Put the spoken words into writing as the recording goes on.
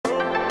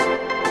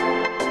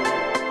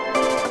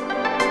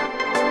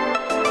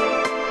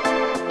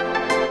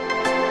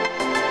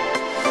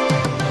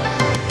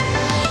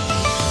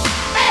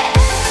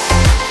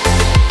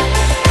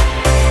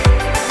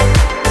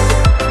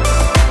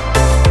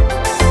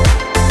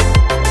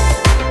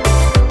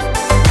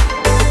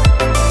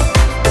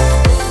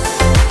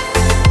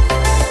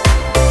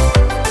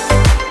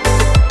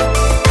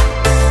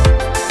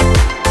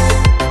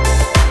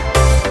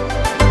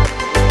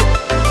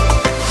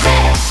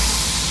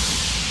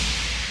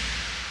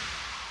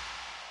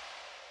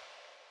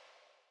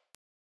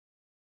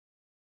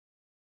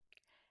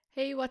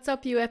Hey, what's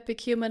up, you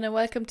epic human, and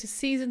welcome to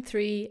Season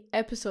 3,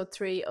 Episode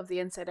 3 of the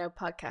Inside Out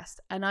podcast.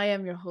 And I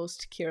am your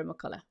host, Ciara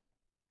McCullough.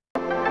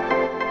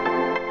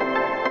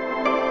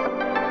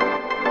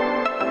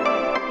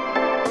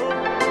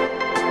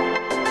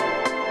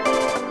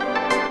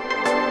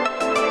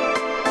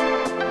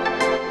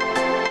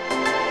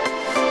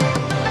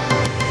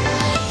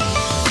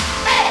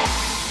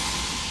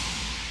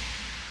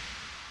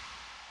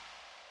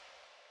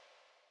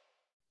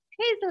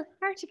 Hazel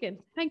Hartigan,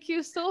 thank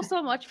you so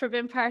much for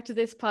being part of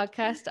this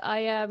podcast. I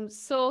am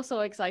so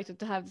excited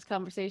to have this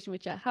conversation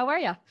with you. How are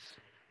you?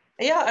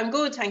 Yeah, I'm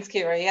good, thanks,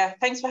 Ciara. Yeah,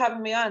 thanks for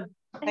having me on.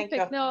 Thank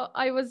you. No,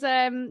 I was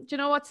do you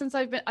know what, since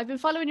I've been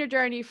following your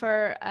journey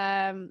for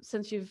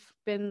since you've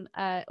been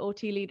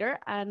OT leader,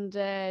 and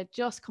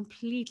just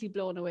completely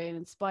blown away and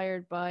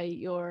inspired by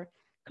your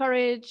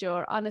courage,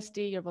 your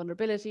honesty, your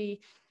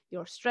vulnerability,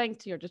 your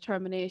strength, your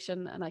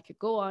determination, and I could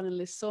go on and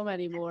list so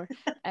many more.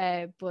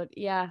 But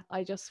yeah,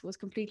 I just was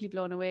completely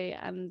blown away,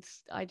 and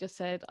I just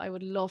said I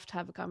would love to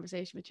have a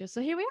conversation with you.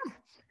 So here we are.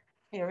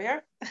 Here we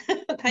are.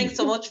 Thanks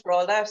so much for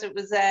all that. It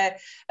was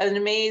an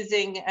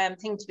amazing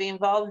thing to be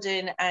involved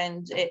in,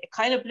 and it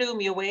kind of blew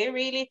me away,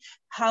 really,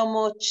 how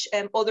much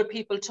other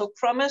people took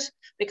from it.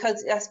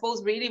 Because I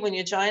suppose, really, when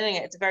you're joining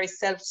it, it's a very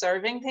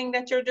self-serving thing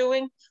that you're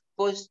doing.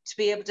 But to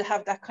be able to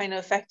have that kind of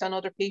effect on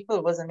other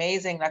people was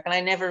amazing. And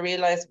I never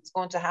realized it was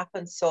going to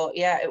happen. So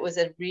yeah, it was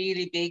a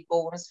really big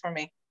bonus for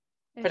me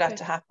for that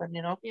to happen.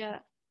 Yeah.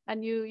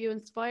 And you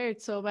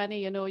inspired so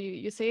many,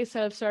 you say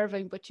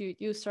self-serving, but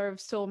you serve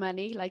so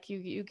many, like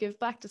you give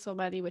back to so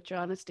many with your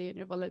honesty and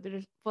your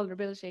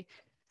vulnerability.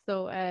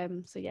 So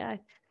yeah,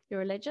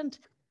 you're a legend.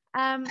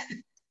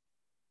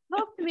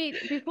 Talk to me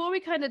before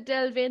we kind of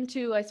delve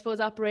into, I suppose,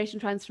 Operation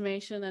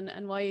Transformation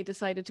and why you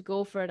decided to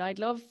go for it. I'd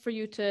love for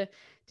you to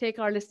take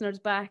our listeners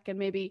back and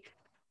maybe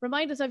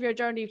remind us of your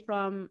journey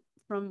from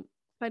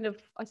kind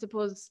of, I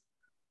suppose,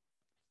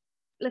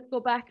 let's go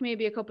back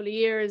maybe a couple of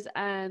years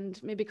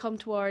and maybe come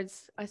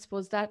towards, I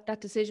suppose, that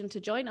decision to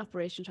join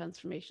Operation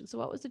Transformation. So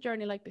what was the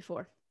journey like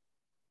before?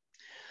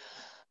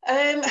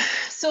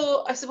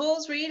 So I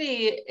suppose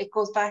really it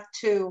goes back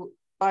to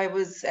I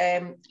was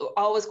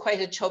always quite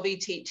a chubby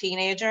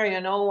teenager,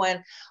 and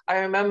I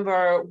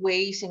remember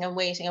waiting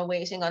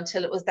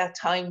until it was that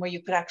time where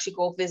you could actually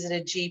go visit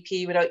a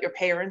GP without your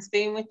parents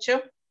being with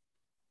you.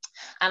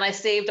 And I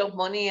saved up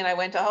money and I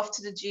went off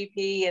to the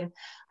GP, and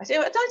I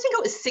don't think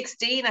it was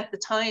 16 at the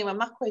time. I'm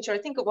not quite sure. I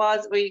think it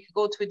was where you could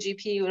go to a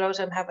GP without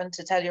him having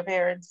to tell your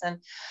parents. And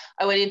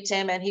I went into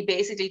him and he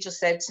basically just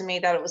said to me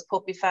that it was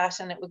puppy fat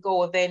and it would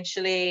go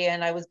eventually,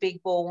 and I was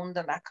big boned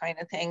and that kind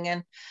of thing.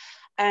 And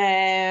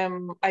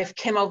I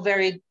came out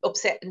very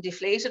upset and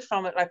deflated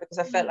from it, because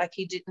I felt like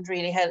he didn't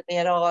really help me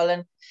at all.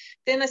 And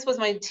then I suppose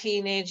my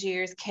teenage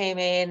years came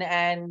in,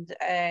 and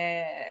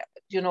I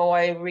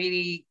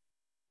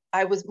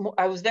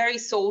was very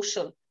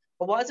social.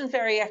 I wasn't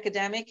very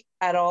academic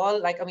at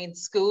all.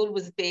 School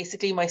was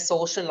basically my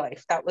social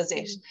life. That was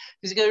it.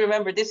 Because you got to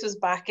remember, this was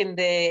back in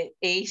the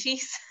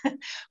 80s,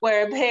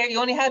 where you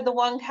only had the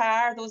one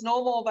car. There was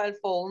no mobile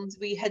phones.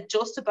 We had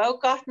just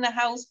about gotten a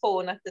house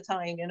phone at the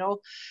time,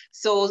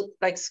 So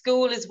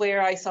school is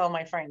where I saw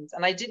my friends,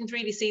 and I didn't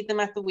really see them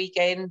at the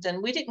weekend.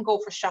 And we didn't go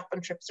for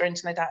shopping trips or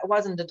anything like that. It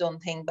wasn't a done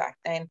thing back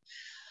then.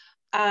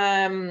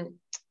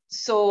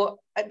 So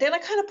then I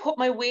kind of put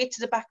my weight to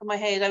the back of my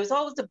head. I was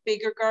always the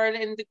bigger girl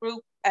in the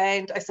group.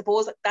 And I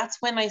suppose that's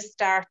when I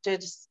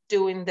started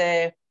doing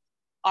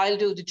I'll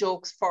do the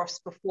jokes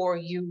first before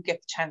you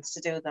get the chance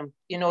to do them.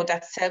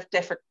 That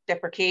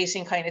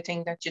self-deprecating kind of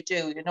thing that you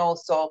do,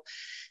 So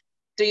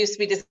there used to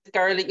be this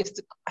girl that used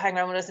to hang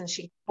around with us, and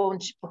she'd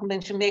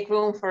make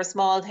room for a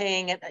small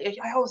thing. And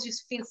I always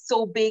used to feel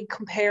so big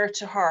compared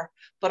to her,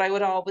 but I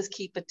would always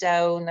keep it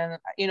down. And,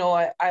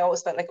 I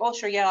always felt like, oh,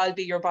 sure, yeah, I'll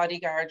be your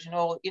bodyguard, and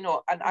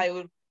I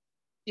would,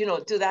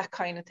 do that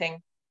kind of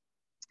thing.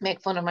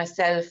 Make fun of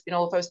myself, if I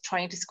was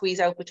trying to squeeze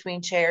out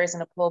between chairs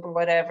in a pub or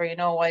whatever,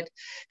 I'd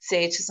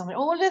say to someone,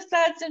 oh, this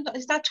lads,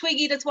 it's that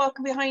Twiggy that's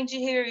walking behind you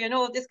here,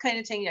 this kind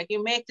of thing. Like,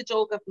 you make the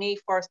joke of me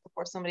first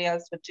before somebody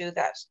else would do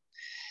that.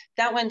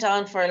 That went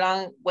on.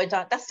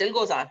 That still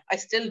goes on. I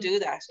still do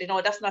that.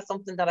 That's not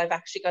something that I've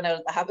actually gone out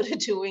of the habit of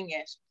doing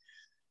yet.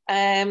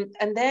 And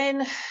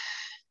then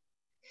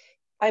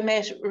I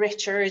met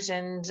Richard,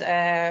 and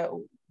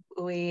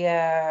we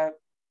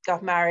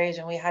got married,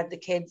 and we had the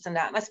kids and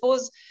that. And I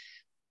suppose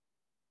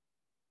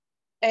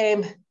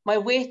my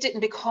weight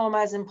didn't become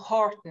as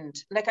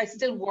important. Like, I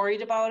still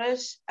worried about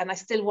it, and I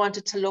still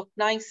wanted to look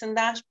nice and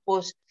that,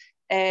 but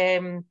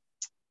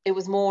it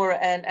was more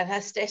an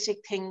aesthetic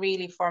thing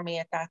really for me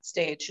at that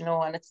stage,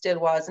 and it still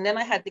was. And then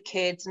I had the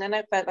kids, and then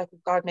I felt like, oh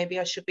God, maybe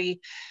I should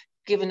be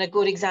given a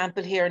good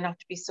example here, not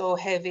to be so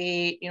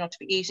heavy, to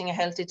be eating a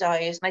healthy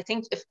diet. And I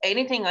think if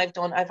anything I've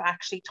done, I've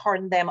actually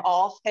turned them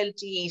off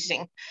healthy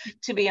eating,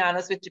 to be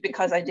honest with you,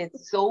 because I did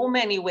so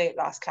many weight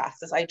loss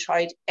classes. I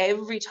tried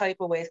every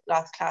type of weight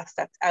loss class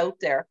that's out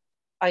there.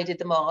 I did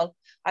them all.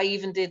 I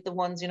even did the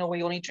ones, you know, where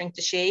you only drink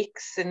the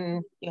shakes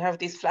and you have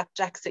these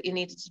flapjacks that you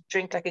needed to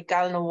drink like a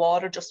gallon of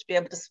water just to be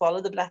able to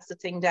swallow the blasted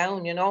thing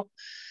down, you know.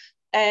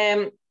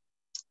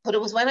 But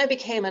it was when I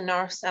became a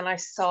nurse and I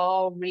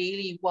saw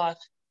really what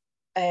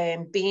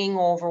being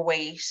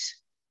overweight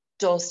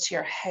does to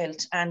your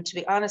health. And to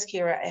be honest,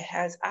 Kira, it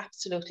has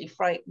absolutely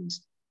frightened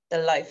the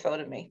life out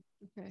of me.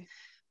 Okay.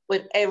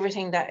 With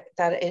everything that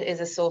it is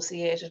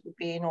associated with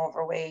being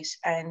overweight.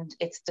 And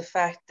it's the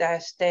fact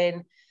that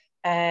then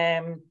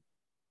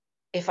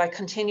if I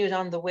continued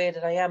on the way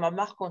that I am, I'm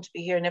not going to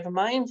be here, never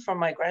mind for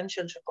my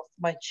grandchildren, but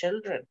for my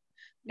children,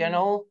 you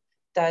know,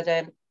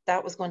 that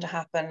that was going to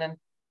happen. And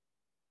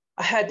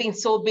I had been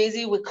so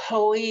busy with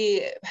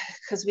Chloe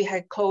because we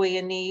had Chloe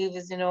and Neve,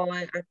 as you know,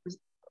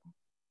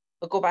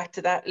 we'll go back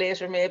to that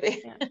later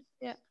maybe. Yeah.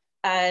 Yeah.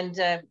 And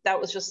that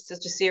was just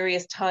such a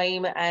serious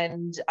time,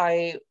 and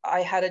I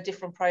had a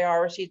different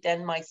priority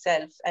than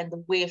myself, and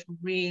the weight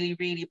really,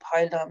 really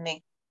piled on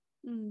me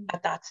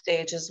at that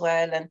stage as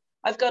well. And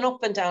I've gone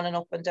up and down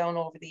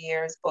over the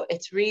years, but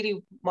it's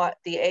really what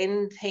the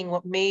end thing,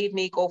 what made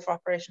me go for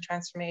Operation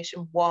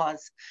Transformation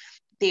was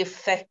the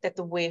effect that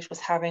the weight was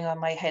having on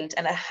my health.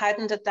 And I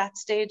hadn't at that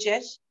stage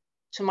yet,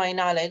 to my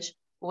knowledge.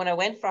 But when I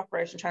went for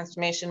Operation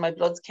Transformation, my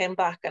bloods came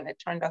back and it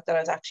turned out that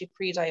I was actually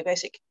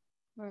pre-diabetic.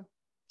 Wow.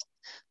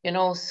 You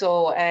know,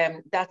 so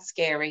that's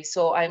scary.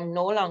 So I'm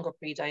no longer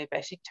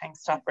pre-diabetic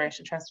thanks to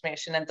Operation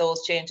Transformation and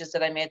those changes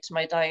that I made to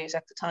my diet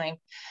at the time.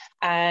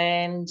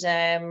 And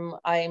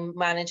I'm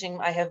managing,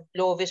 I have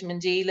low vitamin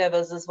D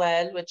levels as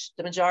well, which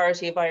the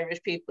majority of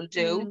Irish people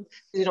do.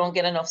 You don't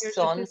get enough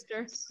sun.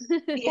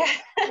 Yeah.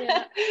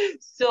 Yeah.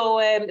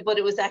 So, but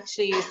it was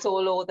actually so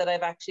low that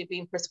I've actually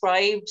been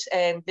prescribed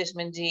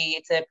vitamin D.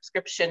 It's a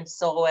prescription.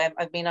 So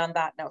I've been on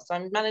that now. So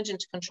I'm managing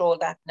to control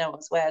that now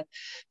as well,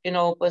 you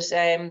know, but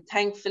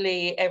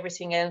thankfully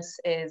everything else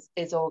is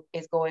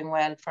going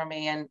well for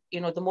me. And, you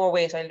know, the more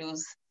weight I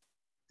lose,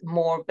 the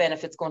more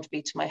benefits going to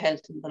be to my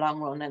health in the long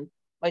run. And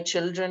my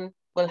children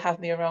will have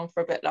me around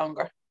for a bit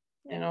longer,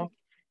 you know.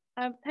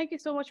 Thank you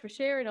so much for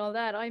sharing all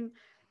that. I'm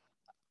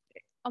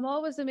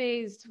always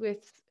amazed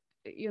with,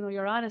 you know,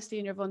 your honesty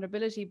and your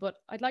vulnerability, but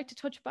I'd like to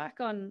touch back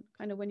on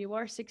kind of when you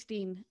were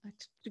 16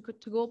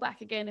 to go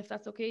back again, if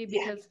that's okay,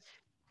 because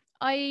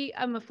I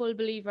am a full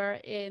believer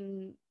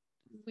in,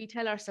 we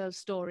tell ourselves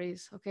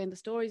stories, okay, and the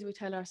stories we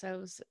tell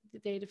ourselves,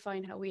 they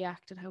define how we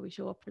act and how we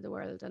show up for the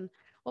world and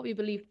what we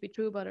believe to be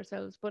true about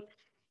ourselves. But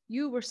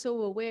you were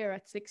so aware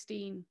at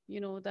 16,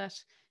 you know,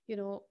 that, you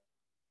know,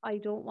 I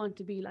don't want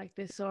to be like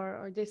this,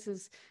 or this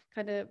is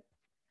kind of,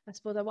 I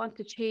suppose I want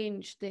to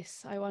change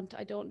this. I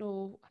don't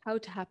know how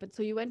to happen.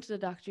 So you went to the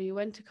doctor, you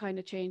went to kind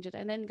of change it,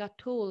 and then got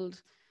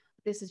told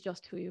this is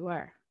just who you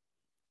are.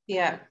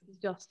 Yeah. It's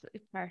just a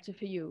part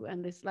of you.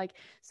 And it's like,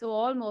 so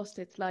almost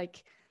it's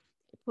like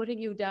putting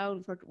you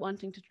down for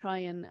wanting to try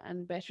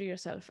and better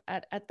yourself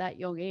at that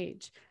young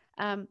age.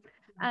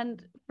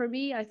 And for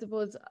me, I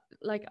suppose,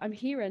 like, I'm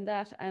hearing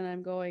that and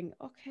I'm going,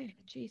 okay,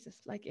 Jesus,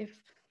 like,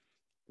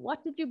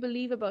 what did you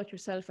believe about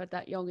yourself at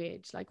that young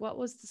age? Like, what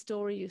was the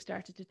story you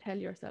started to tell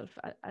yourself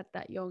at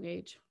that young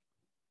age?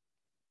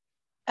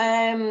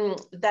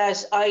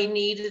 That I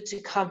needed to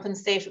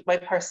compensate with my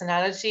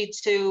personality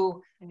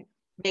to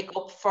make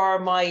up for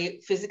my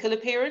physical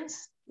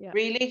appearance. Yeah.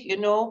 Really, you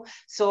know.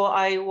 So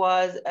I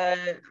was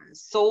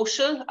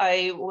social.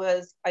 I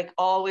was like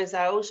always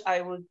out.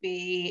 I would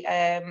be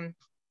the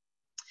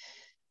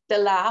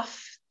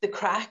laugh, the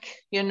crack,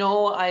 you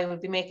know. I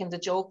would be making the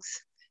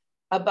jokes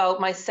about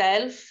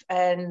myself,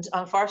 and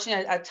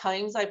unfortunately at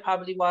times I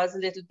probably was a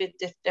little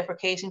bit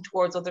deprecating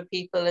towards other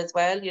people as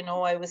well. You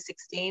know, I was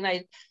 16.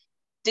 I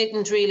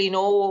didn't really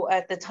know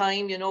at the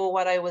time, you know,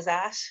 what I was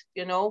at,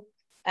 you know.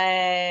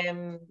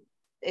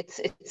 It's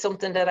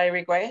something that I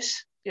regret,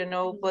 you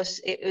know, but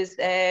it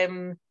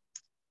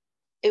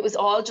was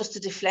all just to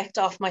deflect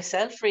off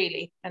myself,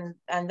 really, and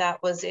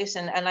that was it.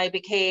 And I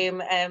became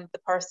the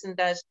person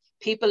that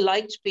people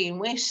liked being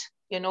with.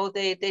 You know,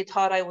 they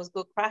thought I was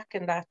good crack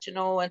and that, you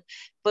know, and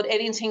but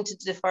anything to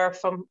differ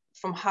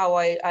from how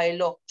I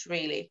looked,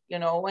 really, you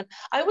know. And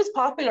I was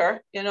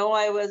popular, you know.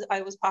 I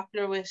was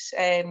popular with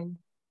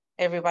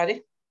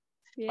everybody.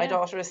 Yeah. My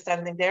daughter is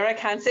standing there. I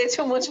can't say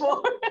too much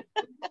more.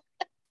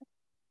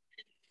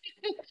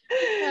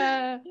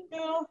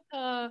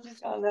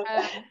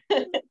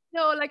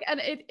 No, like,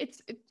 and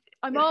it's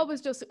I'm always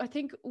just, I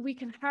think we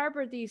can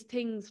harbor these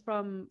things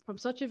from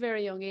such a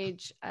very young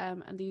age,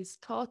 and these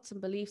thoughts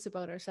and beliefs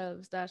about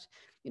ourselves that,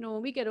 you know,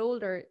 when we get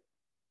older,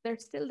 they're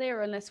still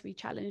there unless we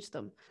challenge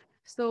them.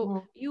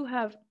 So you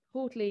have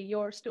totally,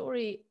 your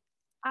story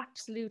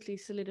absolutely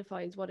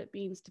solidifies what it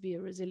means to be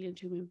a resilient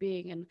human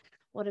being and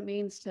what it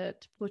means to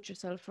put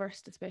yourself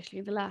first, especially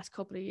in the last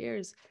couple of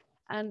years.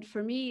 And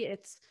for me,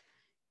 it's,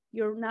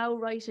 you're now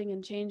writing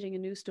and changing a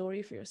new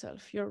story for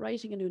yourself. You're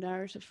writing a new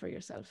narrative for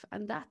yourself.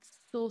 And that's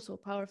so, so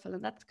powerful.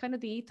 And that's kind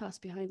of the ethos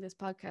behind this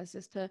podcast,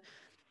 is to,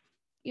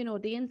 you know,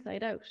 the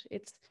inside out.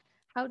 It's,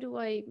 how do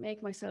I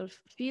make myself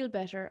feel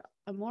better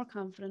and more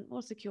confident,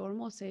 more secure,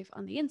 more safe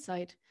on the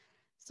inside,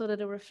 so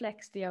that it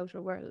reflects the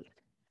outer world.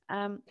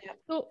 Yeah.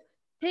 So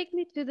take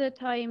me to the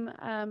time,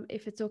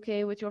 if it's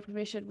okay with your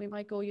permission, we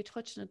might go, you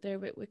touched on it there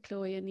with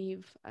Chloe and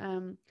Eve.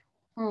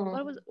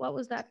 What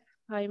was that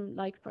time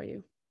like for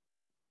you?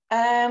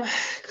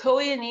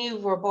 Chloe and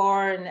Eve were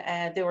born,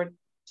 they were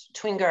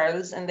twin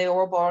girls, and they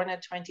were born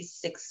at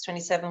 26,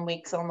 27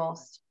 weeks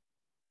almost.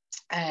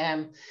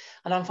 And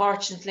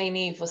unfortunately,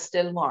 Eve was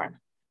stillborn.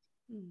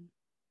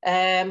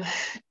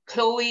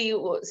 Chloe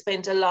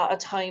spent a lot of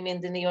time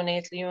in the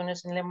neonatal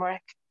unit in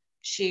Limerick.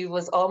 She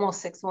was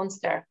almost 6 months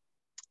there.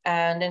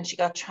 And then she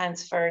got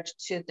transferred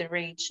to the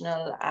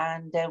regional,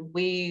 and then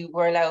we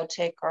were allowed to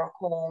take her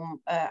home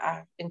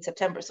in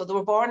September. So they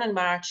were born in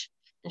March,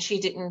 and she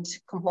didn't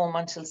come home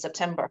until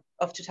September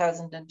of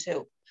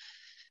 2002.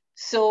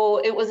 So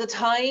it was a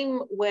time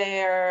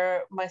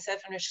where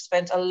myself and Richard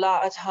spent a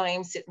lot of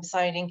time sitting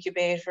beside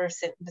incubators,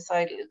 sitting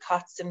beside little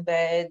cots and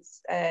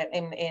beds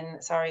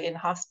in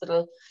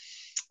hospital.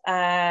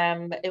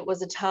 It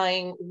was a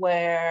time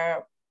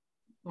where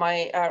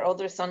our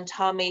other son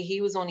Tommy, he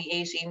was only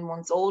 18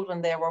 months old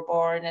when they were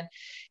born, and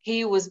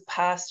he was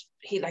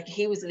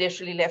he was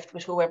literally left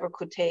with whoever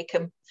could take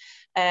him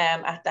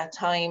at that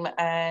time,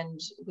 and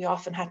we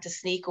often had to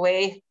sneak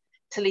away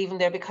to leave him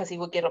there because he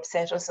would get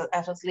upset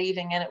at us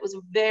leaving, and it was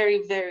a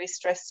very, very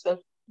stressful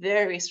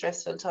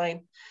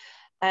time.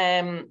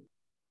 And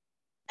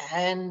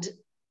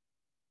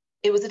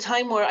it was a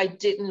time where I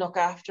didn't look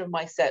after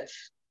myself,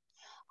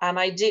 and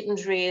I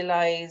didn't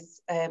realize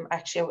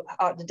actually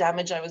the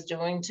damage I was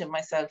doing to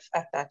myself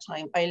at that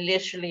time. I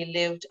literally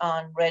lived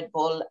on Red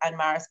Bull and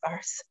Mars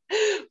bars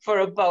for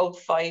about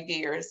 5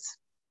 years.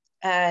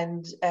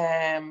 And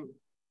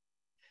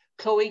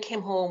Chloe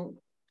came home.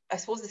 I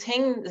suppose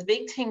the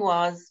big thing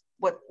was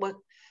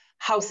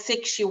how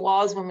sick she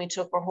was when we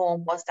took her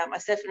home was that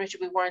myself and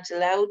Richard, we weren't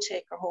allowed to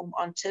take her home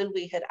until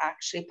we had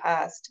actually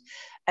passed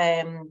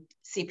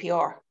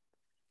CPR.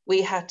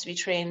 We had to be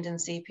trained in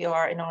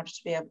CPR in order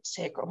to be able to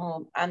take her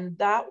home. And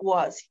that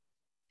was,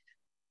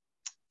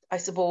 I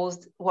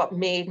suppose, what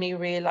made me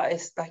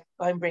realize, like,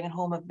 I'm bringing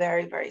home a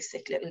very, very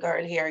sick little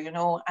girl here, you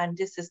know, and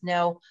this is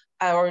now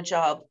our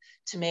job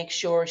to make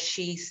sure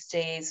she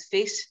stays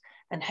fit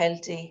and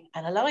healthy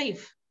and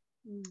alive,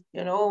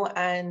 you know.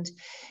 And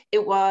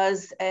it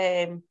was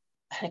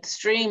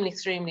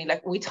extremely,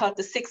 like, we thought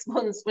the 6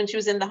 months when she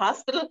was in the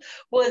hospital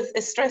was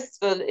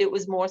stressful. It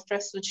was more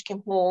stressful when she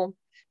came home.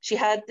 She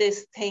had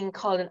this thing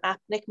called an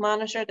apneic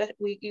monitor that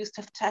we used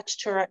to attach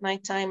to her at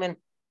nighttime, and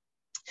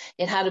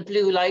it had a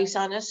blue light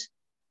on it.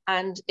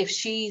 And if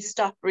she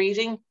stopped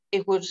breathing,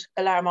 it would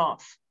alarm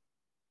off.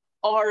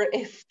 Or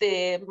if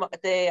the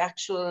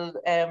actual,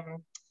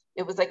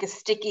 it was like a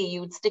sticky,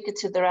 you would stick it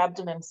to their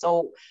abdomen.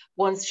 So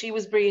once she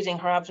was breathing,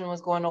 her abdomen was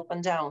going up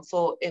and down.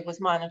 So it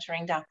was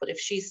monitoring that. But if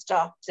she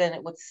stopped, then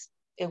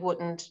it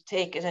wouldn't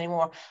take it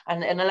anymore.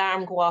 And an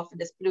alarm go off,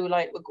 and this blue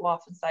light would go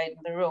off inside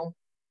the room.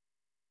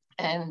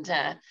 And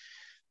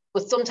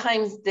but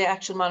sometimes the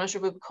actual monitor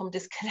would become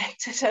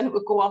disconnected and it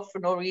would go off for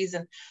no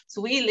reason.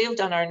 So we lived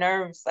on our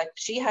nerves. Like,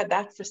 she had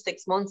that for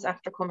 6 months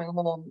after coming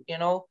home, you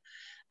know,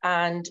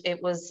 and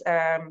it was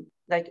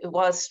it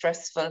was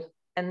stressful.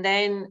 And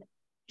then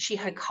she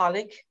had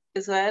colic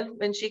as well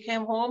when she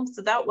came home,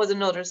 so that was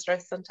another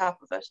stress on top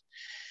of it.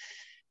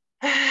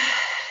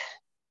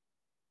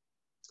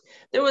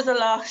 There was a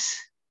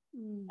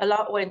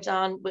lot went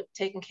on with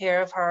taking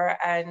care of her,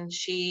 and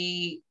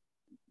she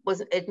was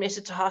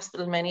admitted to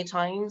hospital many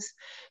times.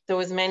 There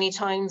was many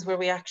times where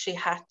we actually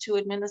had to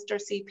administer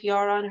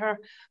CPR on her,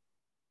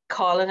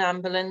 call an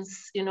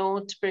ambulance, you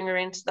know, to bring her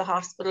into the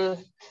hospital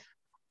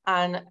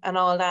and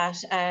all that.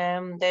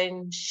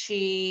 Then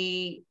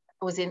she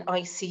was in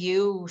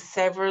ICU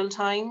several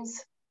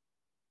times,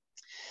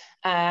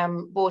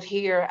 both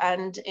here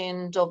and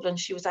in Dublin.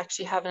 She was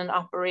actually having an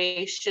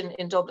operation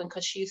in Dublin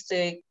because she used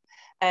to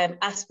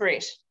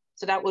aspirate.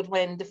 So that would,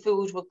 when the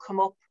food would come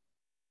up,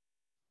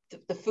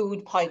 the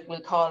food pipe,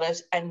 we'll call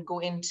it, and go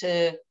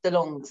into the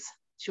lungs.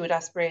 She would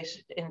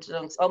aspirate into the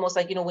lungs, almost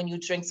like, you know, when you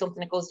drink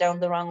something, it goes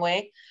down the wrong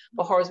way,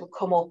 but hers would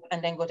come up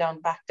and then go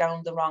back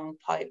down the wrong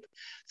pipe.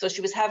 So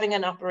she was having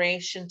an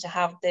operation to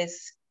have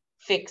this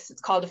fixed. It's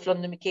called a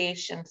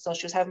fundomication. So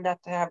she was having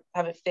that to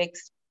have it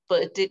fixed,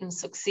 but it didn't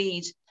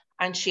succeed.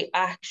 And she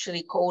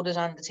actually coded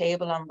on the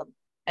table on them,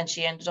 and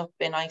she ended up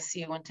in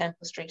ICU in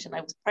Temple Street. And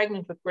I was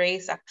pregnant with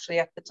Grace actually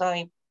at the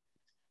time.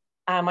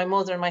 My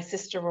mother and my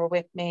sister were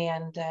with me,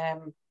 and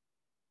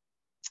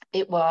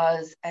it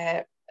was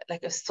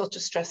such a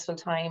stressful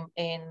time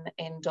in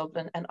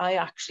Dublin. And I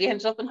actually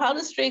ended up in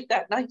Holland Street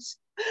that night,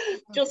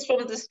 just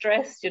from the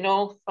stress, you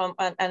know,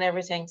 and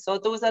everything. So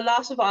there was a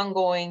lot of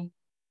ongoing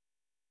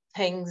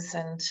things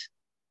and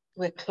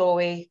with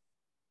Chloe.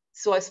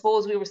 So I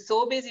suppose we were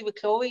so busy with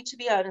Chloe, to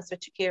be honest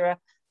with you, Ciara.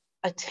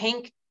 I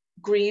think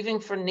grieving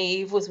for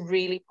Niamh was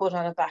really put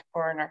on a back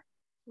burner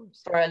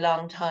for a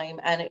long time.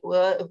 And it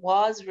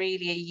was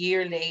really a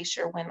year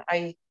later when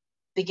I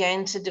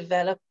began to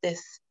develop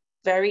this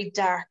very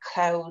dark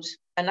cloud.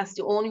 And that's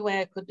the only way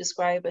I could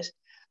describe it.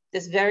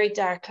 This very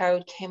dark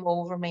cloud came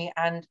over me,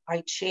 and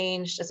I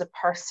changed as a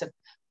person.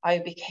 I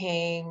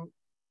became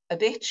a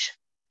bitch.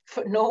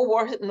 No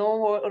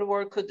other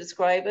word could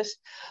describe it.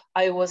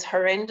 I was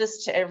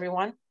horrendous to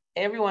everyone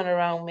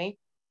around me.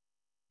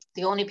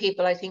 The only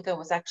people I think I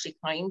was actually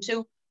kind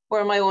to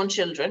were my own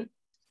children.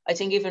 I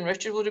think even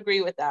Richard would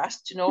agree with that.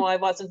 You know, I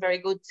wasn't very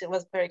good,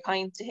 wasn't very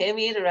kind to him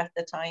either at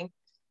the time.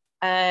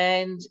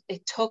 And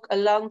it took a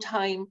long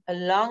time, a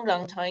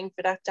long time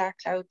for that dark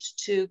cloud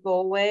to go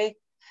away.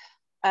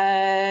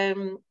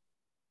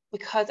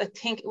 Because I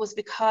think it was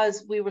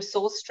because we were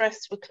so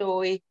stressed with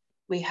Chloe.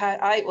 We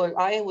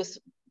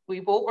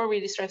both were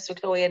really stressed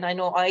with Chloe, and I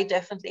know I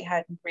definitely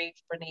hadn't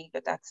grieved for Neve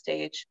at that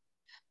stage.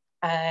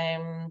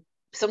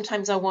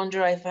 Sometimes I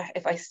wonder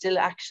if I still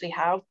actually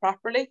have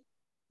properly,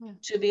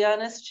 to be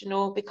honest, you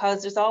know,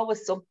 because there's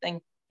always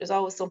something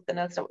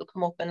else that will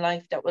come up in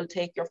life that will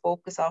take your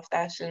focus off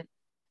that,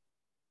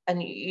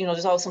 and you know,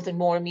 there's always something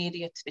more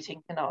immediate to be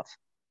thinking of.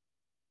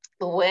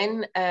 But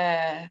when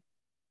I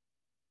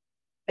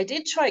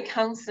did try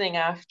counselling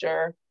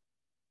after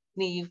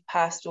Neve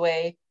passed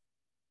away,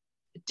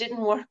 it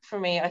didn't work for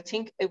me. I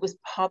think it was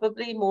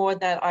probably more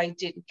that I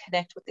didn't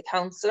connect with the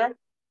counsellor,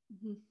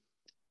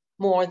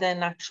 more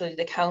than actually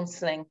the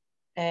counselling.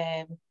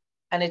 And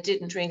it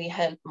didn't really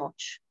help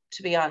much,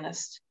 to be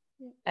honest.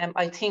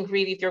 I think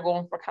really if you're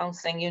going for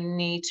counselling, you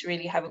need to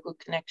really have a good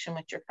connection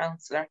with your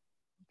counsellor.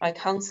 My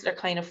counsellor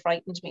kind of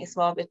frightened me a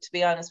small bit, to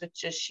be honest with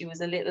you. She was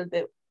a little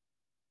bit,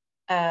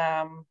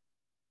 I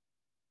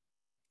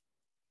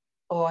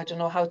don't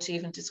know how to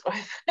even describe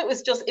it. It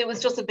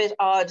was just a bit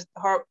odd.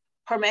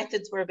 Her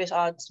methods were a bit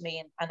odd to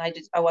me, and I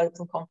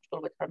wasn't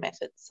comfortable with her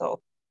methods.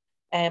 So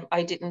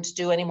I didn't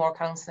do any more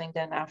counselling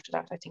then after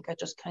that. I think I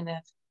just kind of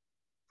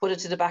put it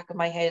to the back of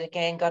my head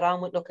again, got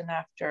on with looking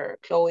after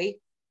Chloe.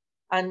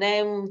 And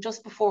then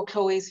just before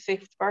Chloe's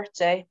 5th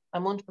birthday, a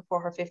month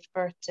before her 5th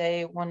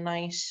birthday, one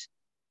night,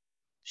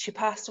 she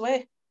passed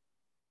away.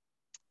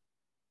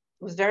 It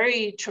was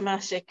very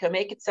traumatic. I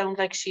make it sound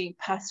like she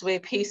passed away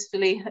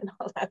peacefully and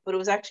all that, but it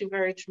was actually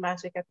very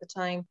traumatic at the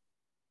time.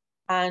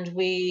 And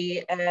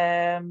we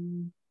had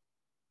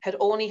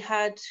only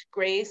had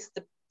Grace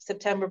the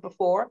September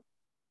before.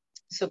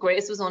 So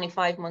Grace was only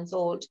 5 months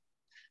old.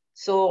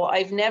 So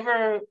I've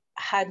never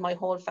had my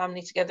whole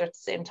family together at the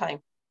same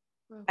time.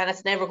 And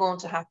it's never going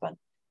to happen.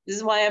 This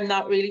is why I'm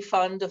not really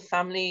fond of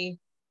family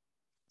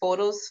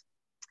photos,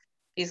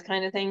 these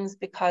kind of things,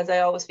 because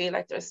I always feel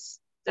like there's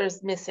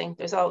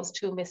always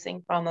two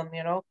missing from them,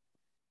 you know.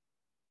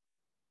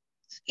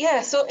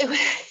 Yeah, so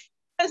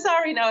I'm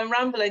sorry now, I'm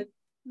rambling.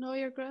 No,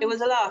 you're great. It was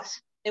a lot.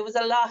 It was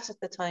a lot at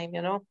the time,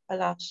 you know, a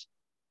lot.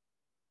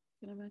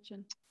 I can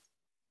imagine.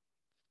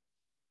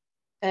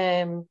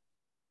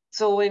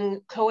 So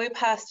when Chloe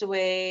passed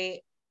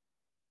away,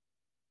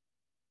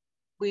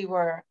 we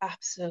were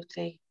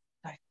absolutely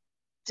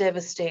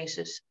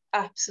devastated,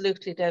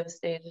 absolutely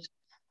devastated.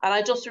 And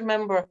I just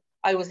remember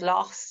I was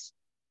lost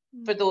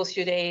for those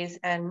few days,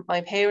 and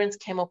my parents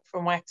came up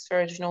from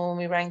Wexford, you know, when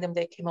we rang them,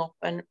 they came up,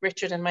 and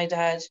Richard and my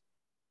dad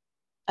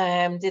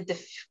did the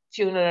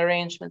funeral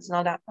arrangements and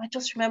all that. I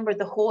just remember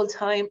the whole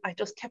time I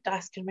just kept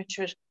asking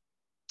Richard,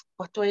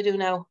 what do I do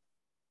now?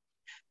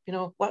 You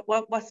know,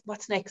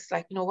 what's next?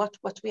 Like, you know, what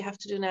do we have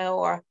to do now,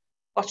 or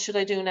what should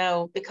I do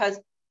now? Because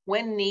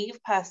when Neve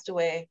passed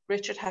away,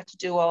 Richard had to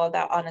do all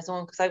that on his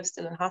own because I was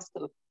still in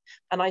hospital.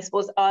 And I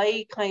suppose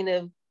I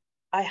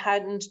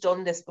hadn't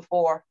done this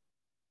before.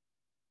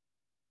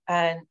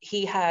 And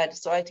he had,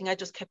 so I think I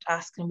just kept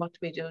asking, what do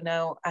we do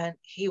now? And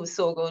he was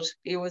so good.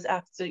 He was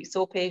absolutely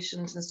so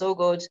patient and so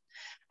good.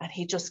 And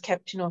he just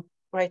kept, you know,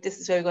 right, this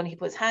is where we're going. He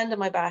put his hand on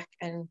my back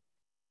and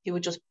he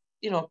would just,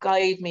 you know,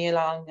 guide me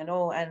along, you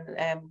know,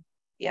 and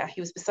yeah,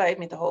 he was beside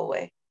me the whole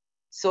way.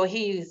 So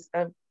he's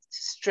a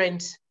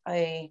strength.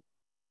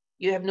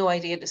 You have no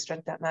idea the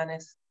strength that man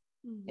is.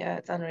 Yeah,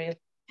 it's unreal.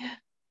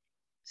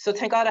 So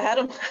thank God I had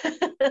him,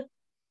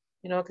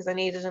 you know, because I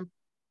needed him.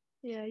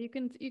 Yeah, you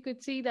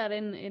could see that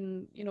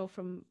in you know,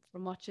 from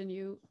watching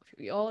you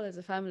all as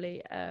a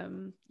family,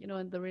 you know,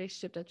 and the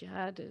relationship that you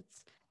had.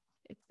 It's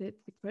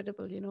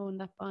incredible, you know, in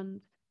that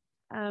bond.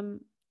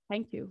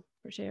 Thank you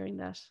for sharing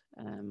that.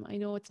 I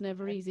know it's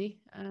never easy,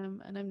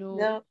 and I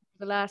know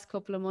the last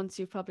couple of months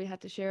you've probably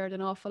had to share it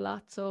an awful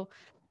lot. So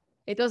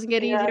it doesn't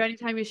get easier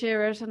anytime you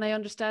share it, and I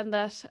understand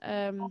that.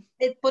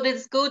 But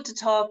it's good to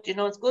talk, you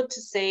know, it's good to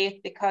say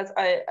it, because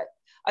I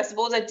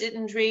suppose I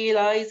didn't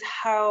realize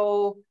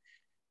how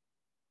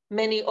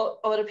many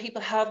other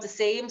people have the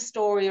same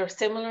story or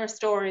similar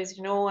stories,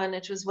 you know. And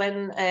it was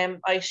when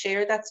I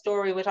shared that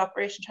story with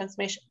Operation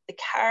Transformation, the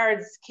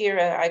cards,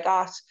 Ciara, I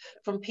got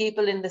from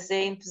people in the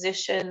same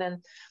position,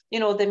 and you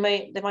know, they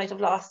might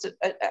have lost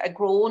a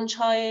grown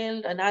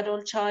child, an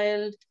adult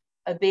child,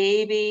 a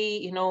baby,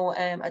 you know,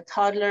 a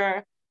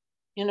toddler,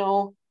 you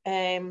know,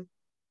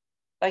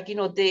 like, you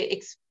know, the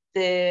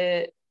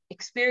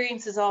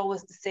experience is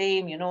always the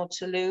same, you know.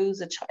 To lose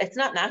a child, it's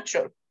not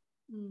natural.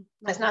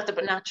 It's not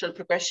the natural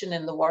progression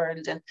in the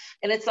world, and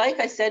it's like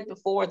I said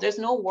before, there's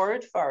no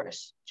word for it.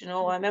 You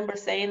know, I remember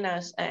saying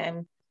that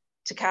to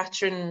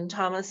Catherine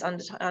Thomas on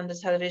the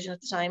television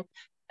at the time.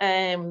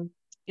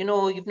 you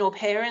know, you've no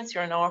parents,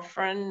 you're an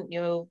orphan,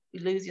 you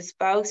lose your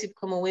spouse, you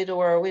become a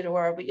widower,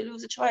 but you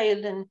lose a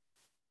child, and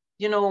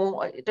you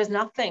know, there's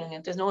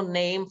nothing, there's no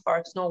name for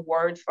it, there's no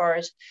word for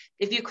it.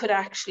 If you could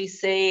actually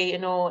say, you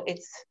know,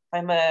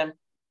 I'm a,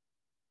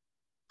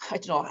 I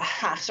don't know, a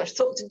hat or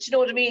something, do you know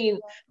what I mean?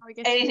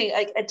 Anything,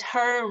 like a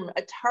term,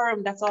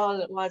 that's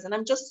all it was. And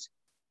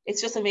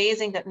it's just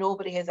amazing that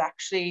nobody has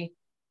actually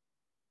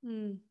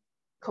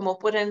come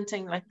up with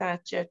anything like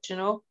that yet, you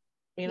know,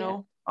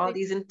 all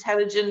these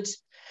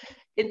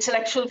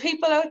intellectual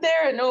people out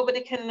there, and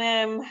nobody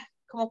can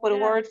come up with a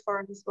word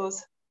for it, I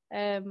suppose.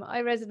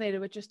 I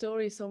resonated with your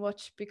story so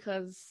much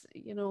because,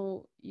 you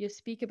know, you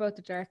speak about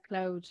the dark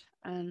cloud,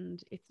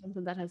 and it's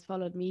something that has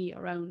followed me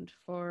around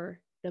for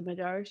the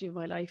majority of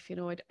my life. You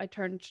know, I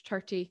turned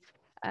 30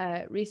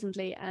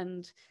 recently,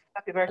 and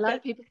happy birthday. A lot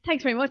of people,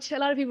 thanks very much. A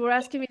lot of people were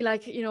asking me,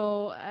 like, you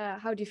know,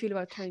 how do you feel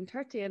about turning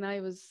 30? And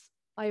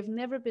I've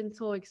never been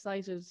so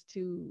excited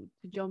to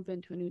jump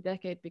into a new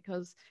decade,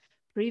 because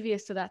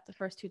previous to that, the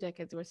first 2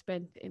 decades were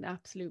spent in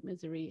absolute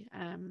misery,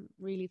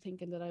 really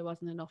thinking that I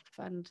wasn't enough.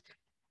 And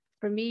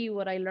for me,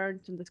 what I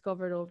learned and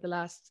discovered over the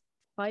last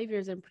 5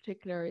 years in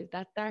particular is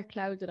that dark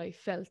cloud that I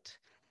felt,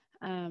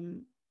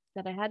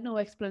 that I had no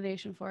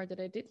explanation for, that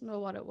I didn't know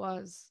what it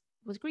was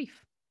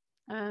grief.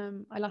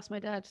 I lost my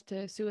dad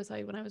to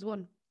suicide when I was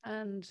 1.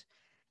 And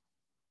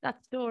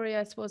that story,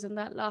 I suppose, and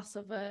that loss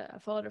of a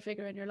father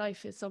figure in your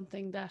life is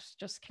something that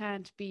just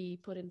can't be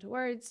put into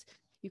words.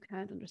 You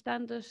can't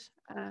understand it.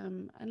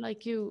 And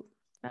like you,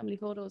 family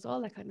photos,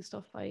 all that kind of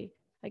stuff, I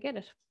get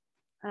it.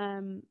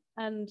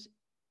 And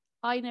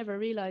I never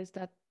realized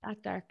that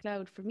that dark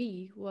cloud for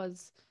me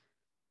was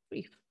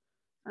grief.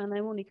 And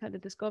I'm only kind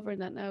of discovering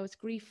that now. It's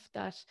grief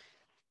that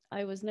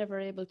I was never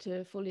able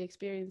to fully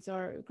experience,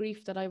 or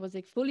grief that I was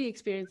like fully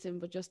experiencing,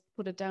 but just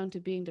put it down to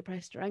being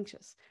depressed or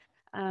anxious.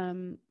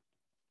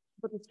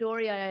 But the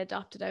story I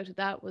adopted out of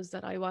that was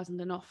that I wasn't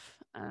enough.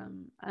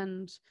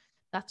 And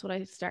that's what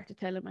I started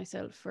telling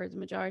myself for the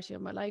majority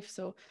of my life.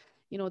 So,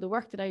 you know, the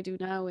work that I do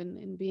now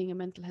in being a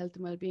mental health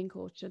and well-being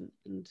coach, and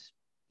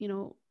you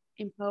know,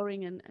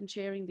 empowering and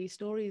sharing these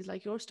stories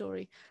like your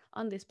story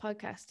on this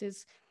podcast,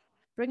 is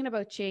bringing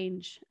about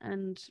change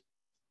and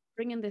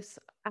bringing this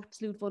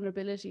absolute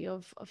vulnerability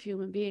of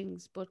human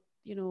beings, but,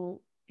 you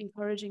know,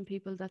 encouraging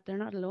people that they're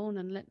not alone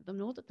and letting them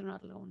know that they're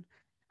not alone.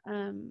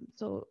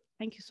 So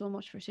thank you so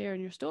much for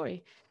sharing your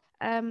story.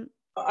 I'm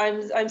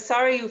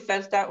sorry you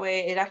felt that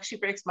way. It actually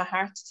breaks my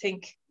heart to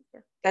think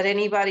that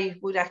anybody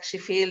would actually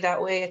feel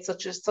that way at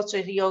such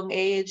a young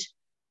age.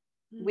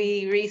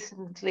 We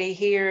recently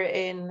here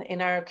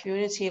in our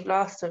community have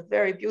lost a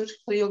very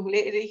beautiful young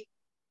lady.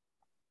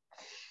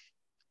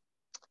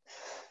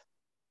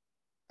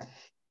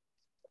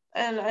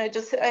 And I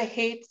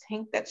hate to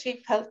think that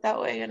she felt that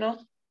way, you know.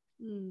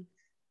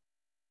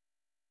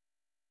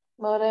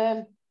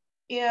 But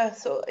yeah,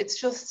 so it's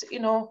just, you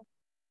know,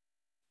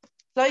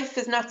 life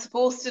is not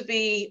supposed to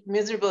be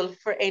miserable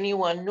for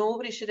anyone.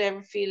 Nobody should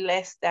ever feel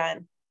less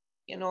than,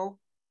 you know.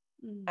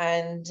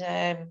 And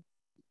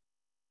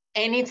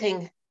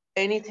anything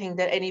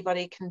that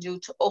anybody can do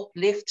to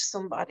uplift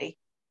somebody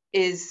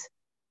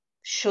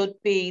should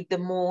be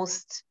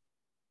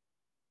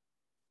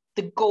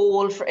the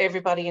goal for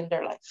everybody in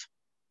their life.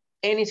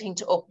 Anything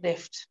to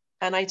uplift.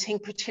 And I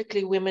think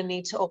particularly women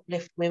need to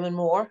uplift women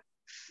more.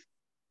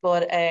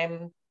 But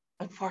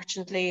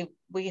unfortunately,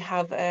 we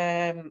have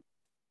I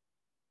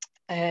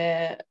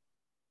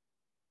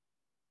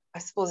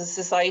suppose a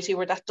society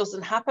where that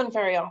doesn't happen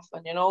very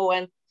often, you know.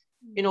 And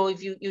you know,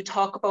 if you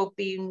talk about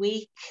being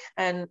weak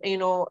and, you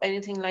know,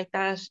 anything like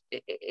that,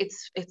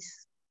 it's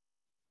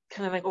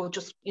kind of like, oh,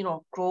 just, you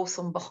know, grow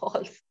some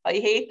balls. I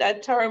hate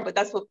that term, but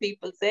that's what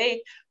people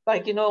say.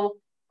 Like, you know,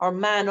 or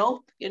man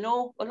up, you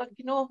know. Well, like,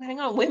 you know, hang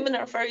on, women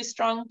are very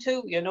strong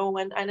too, you know,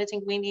 and I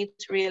think we need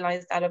to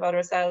realize that about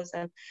ourselves.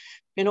 And,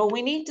 you know,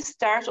 we need to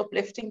start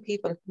uplifting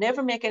people,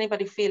 never make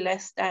anybody feel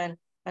less than.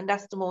 And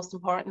that's the most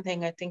important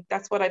thing. I think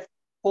that's what I've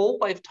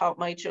taught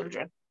my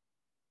children.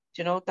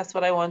 You know, that's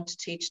what I want to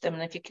teach them.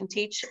 And if you can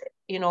teach,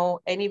 you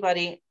know,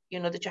 anybody, you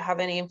know, that you have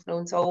any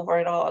influence over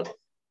at all,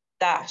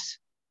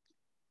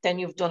 then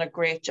you've done a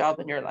great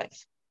job in your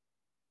life.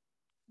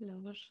 I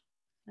love it.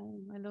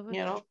 I love it.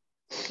 You know,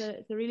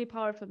 it's a really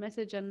powerful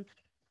message, and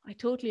I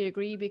totally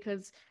agree,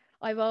 because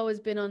I've always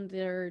been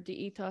under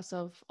the ethos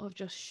of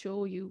just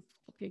show you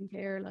fucking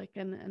care, like,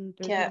 and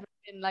there's never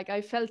been, like,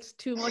 I felt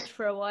too much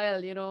for a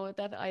while, you know,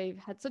 that I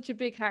had such a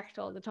big heart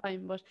all the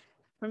time. But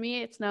for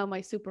me, it's now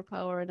my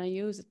superpower, and I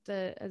use it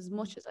as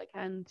much as I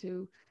can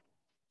to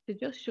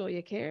just show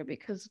you care,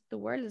 because the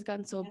world has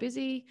gone so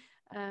busy.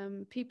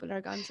 People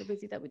are gone so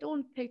busy that we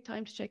don't take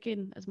time to check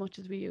in as much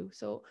as we do.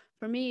 So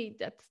for me,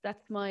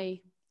 that's my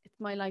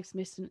life's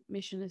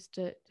mission is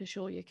to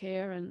show you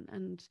care,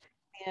 and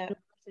the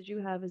message you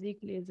have is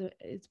equally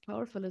as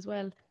powerful as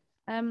well.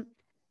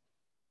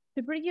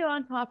 To bring you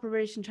on to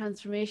Operation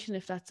Transformation,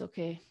 if that's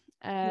okay.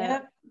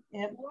 What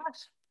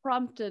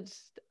prompted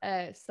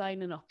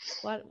signing up?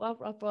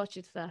 What brought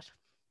you to that?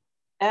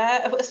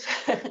 It was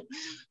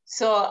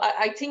so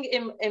I think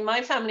in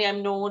my family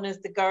I'm known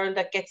as the girl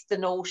that gets the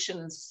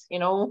notions, you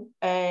know.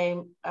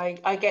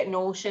 I get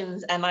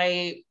notions, and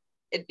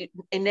it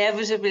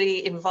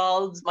inevitably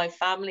involves my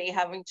family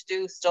having to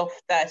do stuff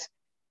that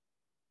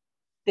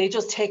they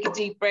just take a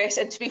deep breath.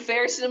 And to be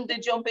fair to them, they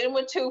jump in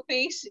with 2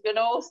 feet, you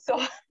know,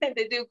 so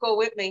they do go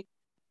with me.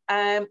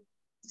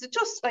 So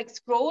just like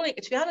scrolling,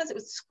 to be honest, it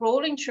was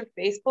scrolling through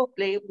Facebook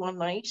late one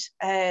night.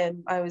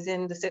 I was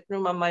in the sitting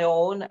room on my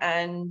own,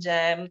 and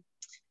an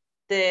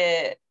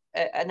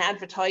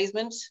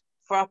advertisement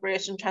for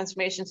Operation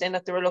Transformation saying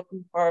that they were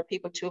looking for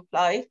people to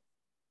apply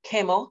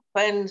came up,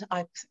 and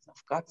I, for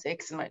God's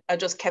sakes, and I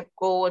just kept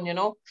going, you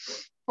know.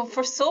 But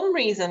for some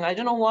reason, I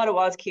don't know what it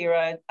was,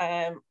 Ciara,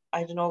 I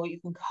don't know what you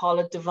can call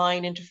it,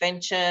 divine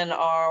intervention,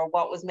 or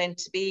what was meant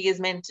to be is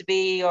meant to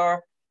be,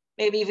 or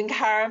maybe even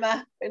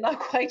karma, I'm not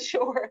quite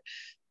sure.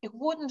 It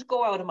wouldn't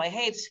go out of my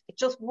head. It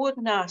just would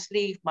not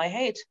leave my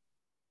head.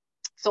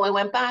 So I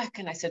went back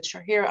and I said,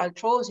 sure, here, I'll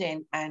throw it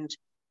in, and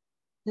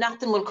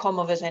nothing will come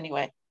of it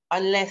anyway,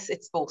 unless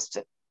it's supposed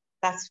to.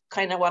 That's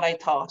kind of what I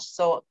thought.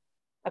 So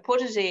I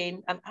put it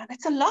in, and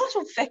it's a lot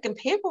of feckin'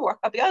 paperwork.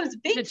 I'll be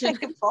honest, big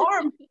feckin'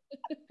 form.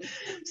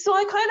 So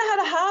I kind of had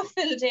a half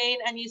filled in,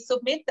 and you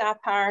submit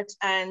that part,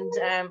 and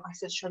I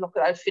said, sure, look,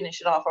 I'll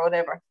finish it off or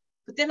whatever.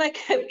 But then I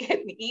kept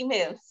getting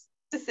emails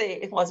to say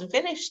it wasn't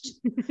finished.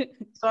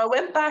 So I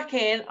went back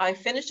in, I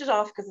finished it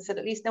off, because I said,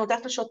 at least now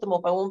that'll shut them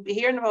up. I won't be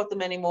hearing about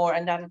them anymore,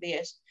 and that'll be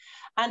it.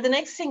 And the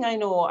next thing I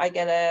know, I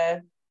get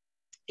a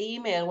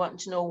email wanting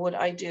to know would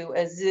I do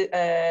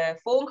a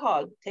phone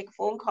call, take a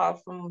phone call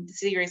from the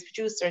series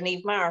producer,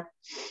 Neve Marr.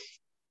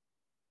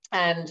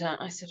 And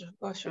I said, oh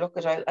gosh, look,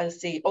 I'll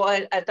see.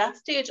 At that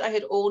stage, I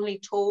had only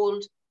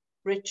told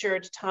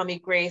Richard, Tommy,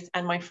 Grace,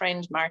 and my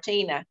friend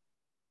Martina.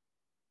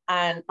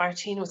 And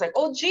Martina was like,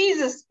 oh,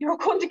 Jesus, you're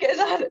going to get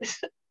on it.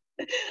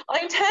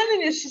 I'm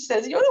telling you, she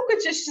says, you look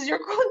at you, she says, you're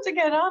going to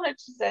get on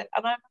it, she said.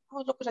 And I'm,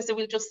 oh, look, I said,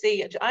 we'll just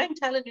see it. I'm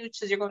telling you, she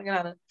says, you're going to get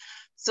on it.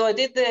 So I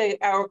did the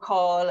hour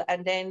call,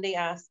 and then they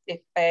asked if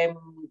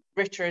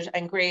Richard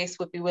and Grace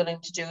would be willing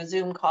to do a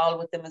Zoom call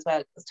with them as well,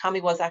 because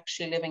Tommy was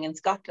actually living in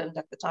Scotland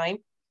at the time.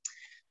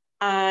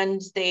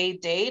 And they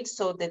did,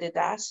 so they did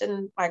that.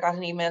 And I got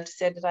an email to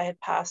say that I had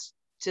passed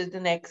to the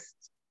next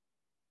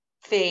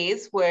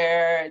phase,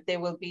 where they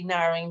will be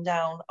narrowing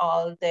down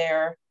all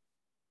their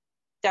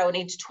down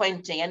into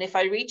 20. And if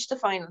I reach the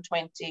final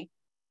 20,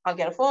 I'll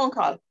get a phone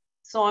call.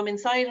 So I'm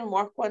inside in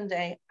work one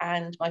day,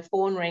 and my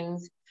phone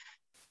rings,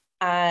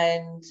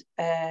 and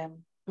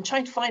I'm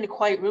trying to find a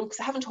quiet room, because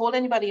I haven't told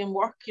anybody in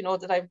work, you know,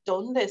 that I've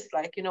done this,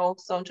 like, you know,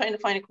 so I'm trying to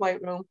find a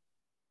quiet room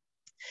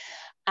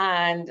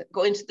and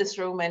go into this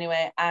room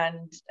anyway,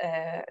 and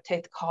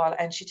take the call,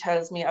 and she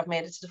tells me I've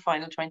made it to the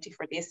final 20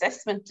 for the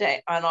assessment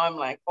day. And I'm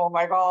like, oh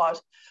my God,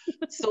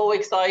 so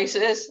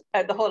excited,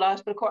 and the whole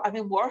lot. But of course I'm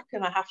in work,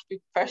 and I have to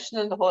be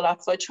professional and the whole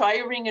lot. So I try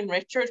ringing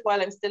Richard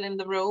while I'm still in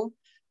the room,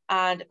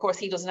 and of course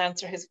he doesn't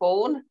answer his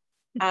phone.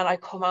 And I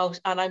come out,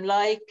 and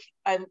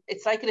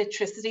it's like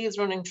electricity is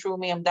running through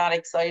me. I'm that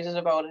excited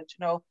about it,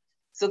 you know.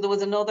 So there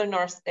was another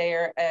nurse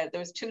there. There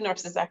was 2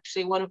 nurses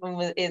actually. One of them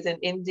is an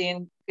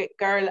Indian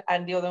girl,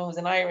 and the other one was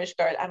an Irish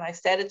girl. And I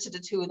said it to the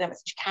 2 of them. I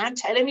said, you can't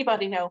tell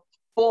anybody now,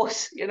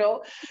 but, you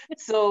know.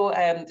 So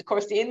of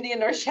course the Indian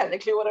nurse, she hadn't a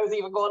clue what I was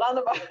even going on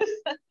about.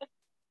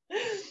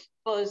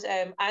 But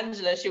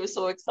Angela, she was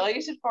so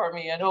excited for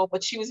me, you know.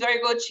 But she was very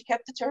good. She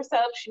kept it to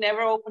herself. She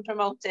never opened her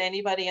mouth to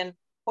anybody. And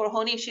poor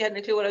honey, she hadn't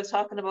a clue what I was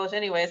talking about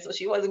anyway, so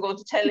she wasn't going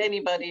to tell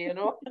anybody, you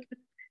know.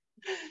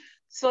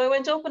 So I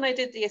went up and I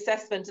did the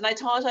assessment, and I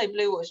thought I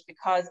blew it,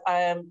 because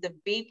the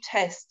beep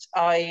test,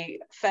 I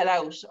fell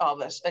out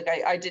of it. Like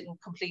I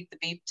didn't complete the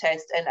beep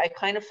test, and I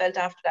kind of felt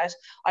after that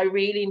I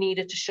really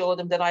needed to show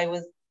them that I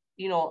was,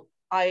 you know,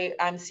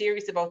 I'm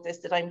serious about this,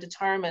 that I'm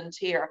determined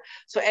here.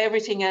 So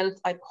everything else,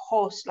 I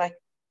put like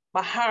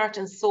my heart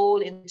and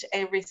soul into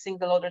every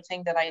single other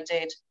thing that I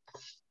did.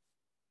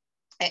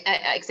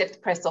 Except the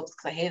press ups,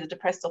 because I hated the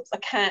press ups.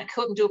 I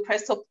couldn't do a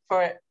press up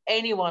for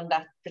anyone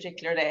that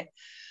particular day.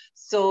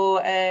 So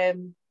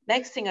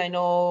next thing I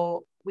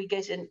know, we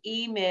get an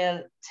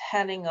email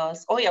telling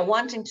us,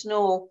 wanting to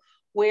know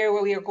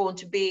where we are going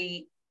to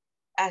be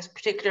at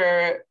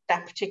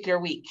that particular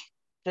week.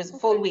 There's a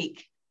full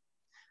week.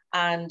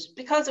 And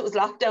because it was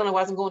lockdown, I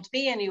wasn't going to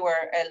be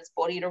anywhere else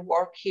but either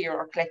work here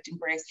or collecting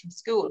Grace from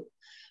school.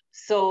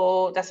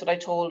 So that's what I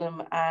told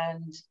him.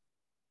 And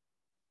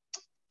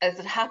as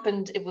it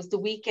happened, it was the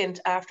weekend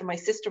after my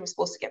sister was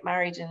supposed to get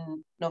married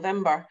in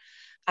November,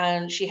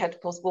 and she had to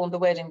postpone the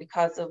wedding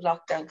because of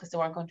lockdown, because they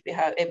weren't going to be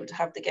able to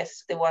have the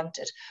guests they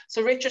wanted.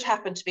 So Richard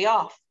happened to be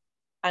off,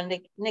 and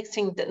the next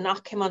thing, the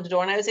knock came on the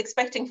door, and I was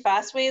expecting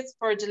Fastways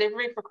for a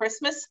delivery for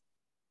Christmas,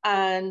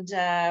 and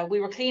we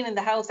were cleaning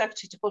the house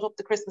actually to put up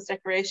the Christmas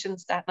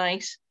decorations that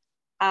night,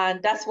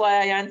 and that's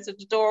why I answered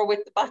the door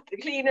with the bottle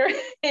cleaner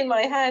in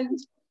my hand.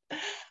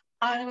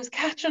 And it was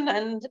Catherine,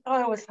 and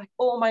I was like,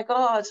 oh my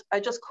God, I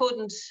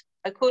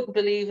couldn't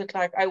believe it.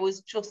 Like, I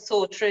was just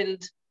so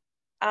thrilled,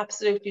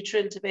 absolutely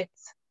thrilled to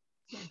bits.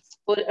 Nice.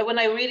 But when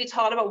I really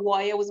thought about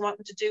why I was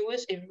wanting to do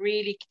it, it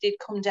really did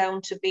come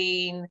down to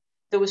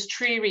there was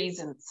 3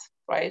 reasons,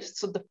 right?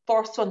 So the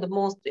first one,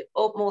 the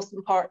utmost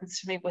importance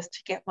for me was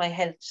to get my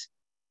health.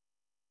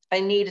 I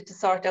needed to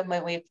sort out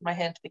my way for my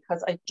health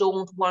because I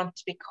don't want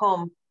to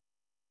become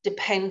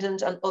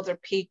dependent on other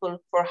people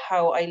for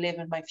how I live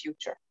in my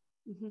future.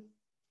 Mm-hmm.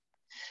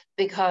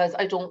 Because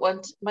I don't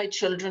want my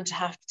children to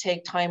have to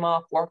take time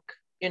off work,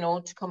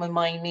 to come and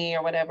mind me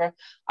or whatever.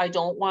 I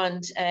don't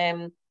want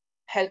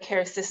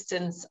healthcare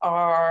assistants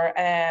or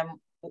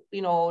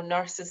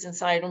nurses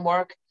inside and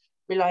work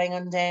relying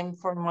on them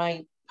for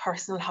my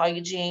personal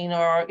hygiene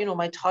or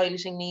my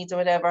toileting needs or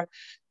whatever.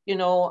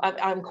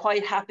 I'm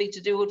quite happy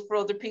to do it for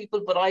other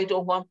people, but I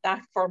don't want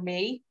that for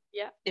me.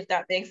 Yeah. If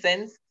that makes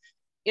sense.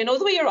 The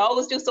way you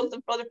always do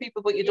something for other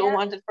people, but you don't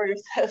want it for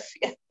yourself.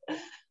 Yeah.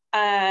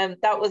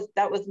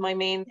 That was my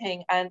main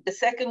thing. And the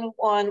second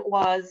one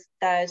was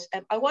that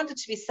I wanted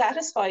to be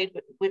satisfied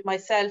with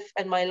myself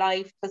and my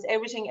life because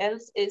everything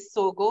else is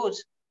so good,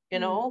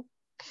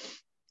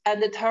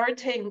 And the third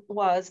thing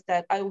was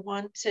that I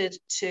wanted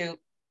to,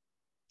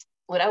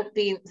 without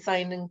being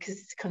sounding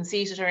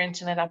conceited or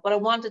anything like that, but I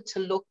wanted to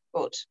look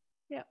good.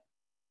 Yeah.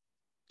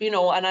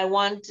 And I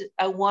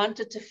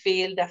wanted to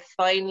feel that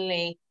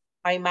finally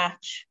I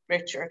match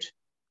Richard,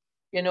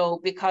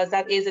 because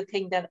that is a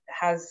thing that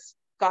has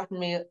gotten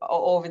me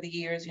over the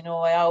years.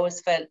 I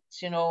always felt,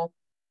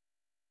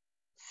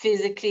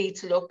 physically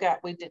to look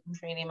at, we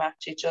didn't really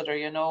match each other,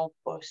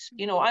 but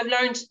I've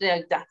learned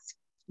that that's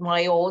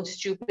my own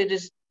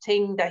stupidest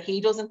thing, that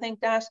he doesn't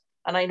think that,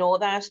 and I know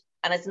that,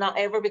 and it's not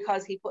ever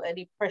because he put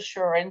any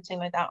pressure or anything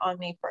like that on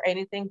me for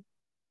anything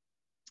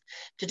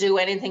to do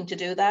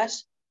that,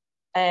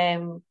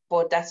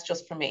 but that's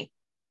just for me.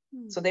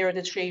 So there are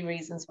the 3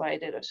 reasons why I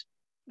did it.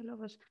 I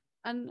love it.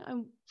 And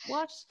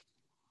what,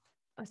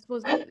 I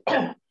suppose,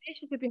 the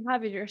relationship you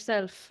have with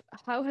yourself,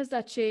 how has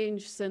that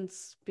changed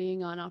since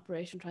being on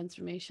Operation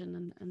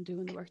Transformation and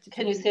doing the work that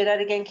Can you say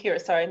that again,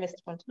 Kira? Sorry, I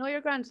missed one. No, you're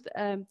grand.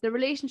 The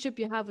relationship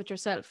you have with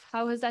yourself,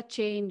 how has that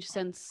changed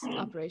since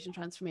Operation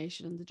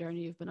Transformation and the journey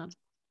you've been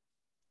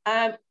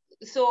on?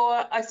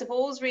 So I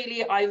suppose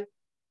really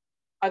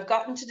I've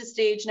gotten to the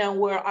stage now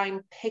where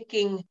I'm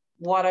picking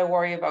what I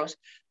worry about.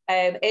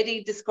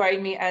 Eddie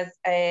described me as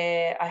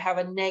I have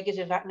a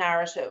negative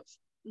narrative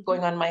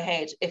going on in my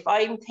head. If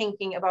I'm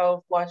thinking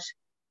about what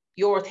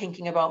you're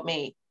thinking about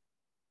me,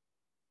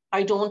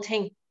 I don't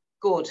think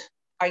good.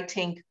 I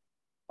think,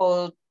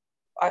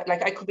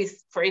 I could be,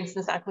 for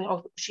instance,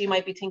 she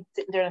might be sitting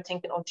there and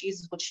thinking, oh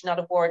Jesus, would she not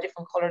have wore a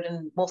different colour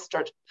than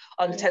mustard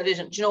on the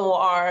television,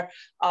 or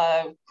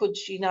could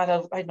she not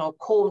have, I don't know,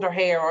 combed her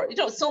hair, or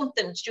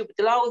something stupid.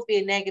 There'll always be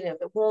a negative.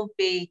 It won't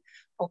be,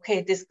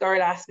 okay, this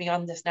girl asked me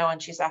on this now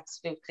and she's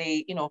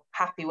absolutely,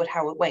 happy with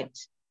how it went.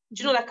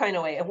 Do you know that kind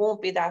of way? It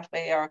won't be that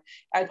way. Or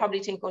I'll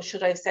probably think, oh,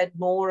 should I have said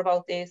more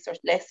about this or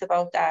less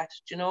about that?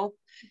 Do you know?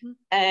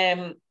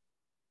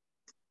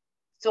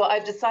 So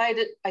I've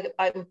decided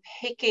I'm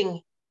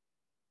picking,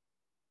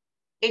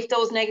 if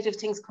those negative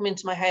things come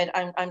into my head,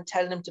 I'm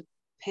telling them to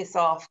piss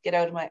off, get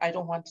out of I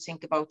don't want to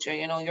think about you.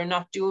 You're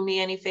not doing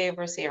me any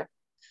favors here.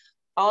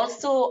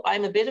 Also,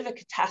 I'm a bit of a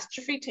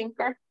catastrophe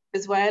thinker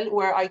as well,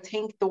 where I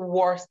think the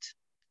worst.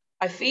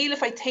 I feel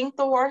if I think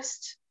the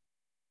worst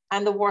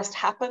and the worst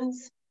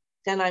happens,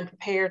 then I'm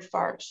prepared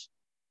for it.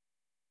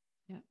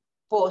 Yeah.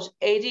 But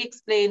Eddie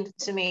explained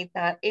to me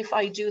that if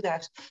I do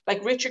that,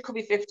 like Richard could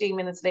be 15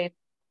 minutes late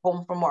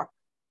home from work.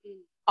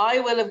 I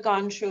will have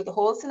gone through the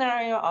whole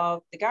scenario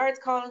of the guards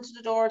calling to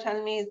the door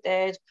telling me he's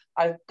dead.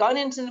 I've gone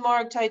into the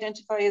morgue to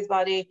identify his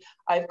body.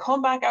 I've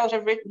come back out,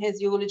 I've written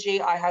his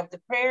eulogy. I have the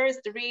prayers,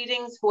 the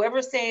readings,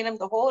 whoever's saying them,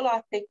 the whole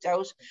lot picked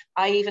out.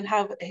 I even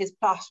have his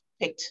plot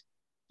picked.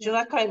 Do you know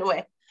that kind of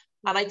way?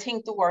 And I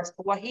think the worst.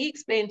 But what he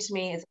explained to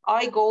me is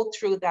I go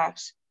through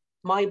that.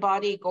 My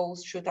body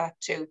goes through that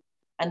too.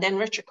 And then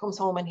Richard comes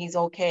home and he's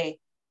okay.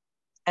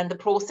 And the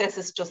process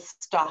is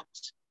just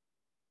stopped.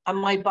 And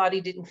my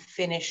body didn't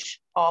finish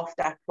off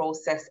that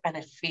process and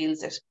it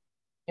feels it,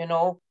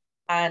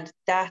 and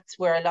that's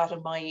where a lot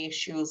of my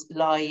issues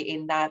lie,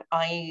 in that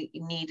I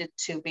needed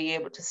to be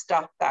able to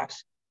stop that.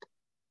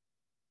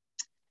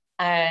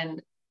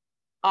 And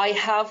I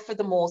have, for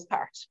the most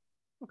part,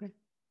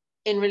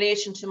 in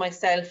relation to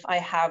myself, I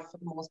have for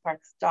the most part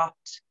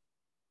stopped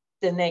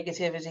the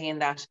negativity in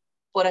that.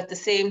 But at the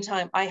same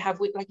time, I have,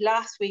 like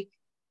last week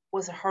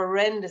was a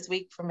horrendous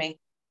week for me.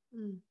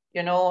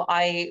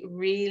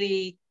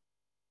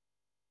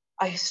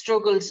 I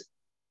struggled.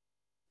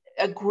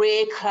 A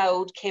grey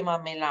cloud came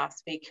on me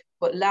last week,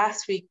 but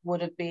last week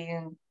would have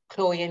been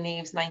Chloe and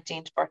Eve's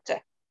 19th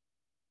birthday.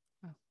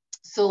 Oh.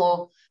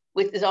 So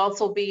with it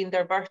also being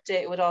their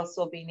birthday, it would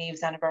also be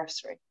Eve's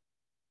anniversary.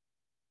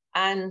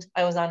 And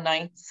I was on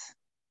nights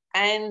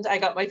and I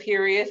got my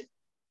period.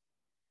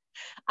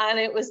 And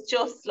it was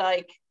just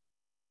like,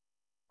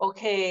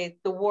 okay,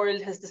 the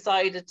world has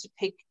decided to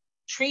pick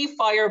 3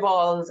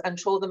 fireballs and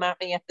throw them at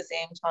me at the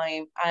same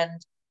time. And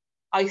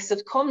I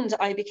succumbed.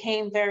 I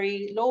became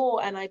very low,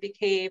 and I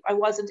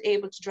wasn't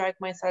able to drag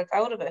myself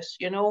out of it,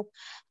 you know.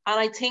 And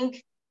I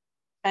think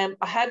I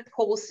had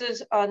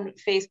posted on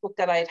Facebook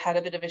that I'd had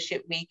a bit of a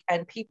shit week,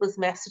 and people's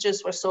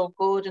messages were so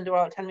good, and they were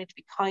all telling me to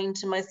be kind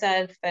to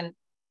myself. And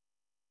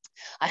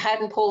I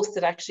hadn't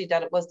posted actually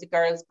that it was the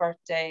girls'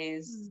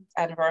 birthdays,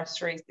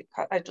 anniversaries,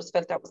 because I just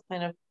felt that was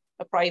kind of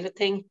a private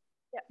thing,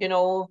 you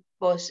know.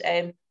 But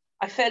I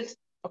felt,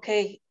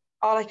 okay,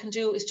 all I can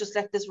do is just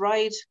let this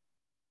ride.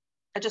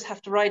 I just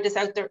have to ride this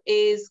out. There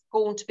is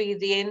going to be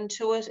the end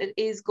to it.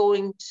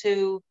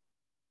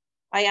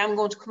 I am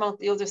going to come out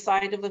the other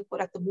side of it,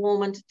 but at the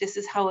moment, this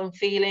is how I'm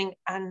feeling,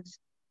 and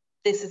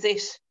this is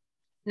it.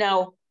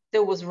 Now,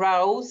 there was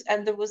rows,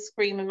 and there was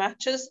screaming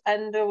matches,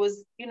 and there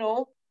was, you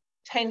know,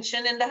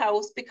 tension in the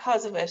house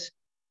because of it.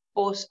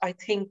 But I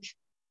think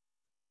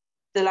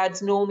the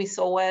lads know me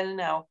so well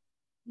now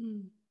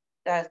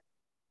that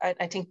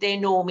I think they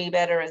know me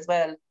better as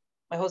well.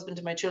 My husband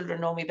and my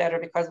children know me better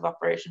because of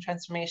Operation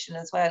Transformation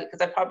as well, because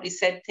I probably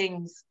said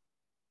things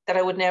that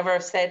I would never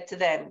have said to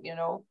them, you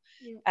know.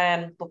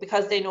 But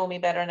because they know me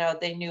better now,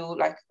 they knew,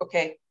 like,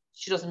 okay,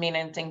 she doesn't mean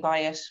anything by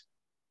it,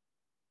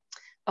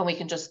 and we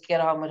can just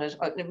get on with it.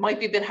 It might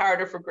be a bit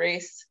harder for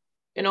Grace,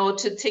 you know,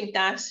 to think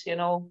that, you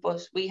know,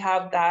 but we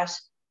have that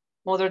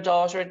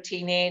mother-daughter,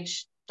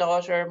 teenage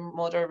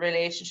daughter-mother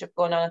relationship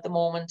going on at the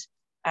moment,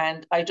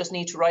 and I just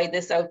need to ride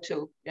this out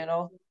too, you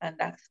know, and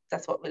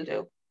that's what we'll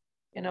do,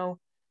 you know.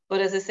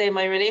 But as I say,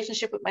 my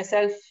relationship with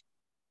myself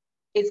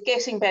is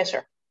getting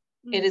better.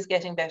 It is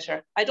getting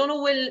better. I don't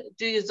know,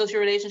 does your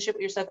relationship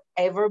with yourself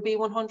ever be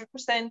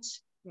 100%?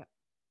 Yeah.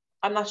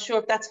 I'm not sure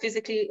if that's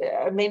physically,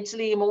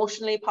 mentally,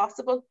 emotionally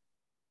possible,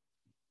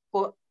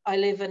 but I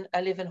live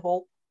in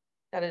hope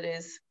that it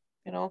is,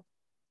 you know.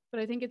 But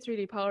I think it's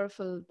really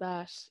powerful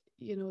that,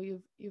 you know,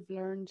 you've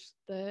learned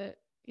the,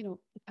 you know,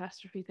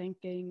 catastrophe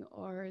thinking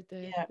or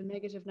the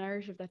negative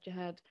narrative that you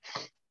had.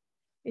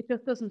 It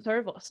just doesn't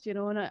serve us, you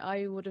know. And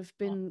I would have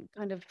been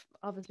kind of,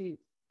 obviously,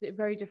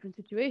 very different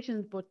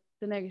situations, but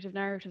the negative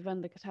narrative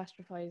and the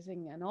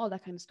catastrophizing and all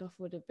that kind of stuff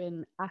would have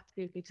been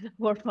absolutely to the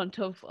forefront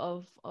of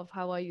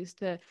how I used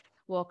to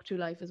walk through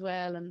life as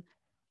well. And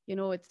you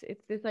know, it's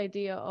this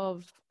idea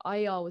of,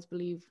 I always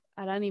believe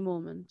at any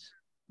moment,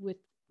 with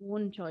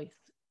one choice,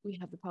 we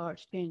have the power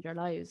to change our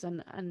lives.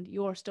 And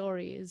your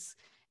story is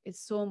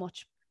so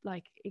much,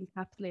 like,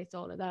 encapsulates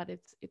all of that.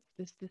 It's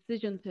this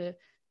decision to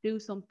do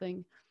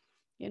something,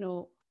 you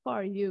know,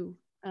 for you,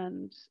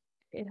 and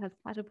it has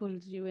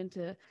catapulted you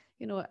into,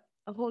 you know,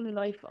 a whole new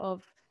life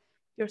of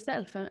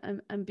yourself,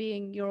 and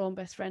being your own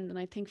best friend. And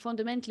I think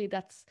fundamentally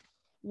that's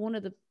one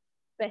of the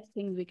best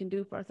things we can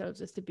do for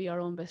ourselves, is to be our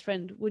own best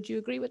friend. Would you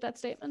agree with that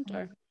statement?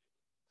 Or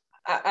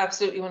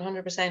Absolutely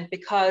 100%,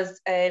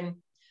 because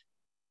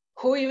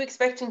who are you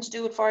expecting to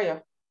do it for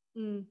you?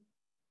 Do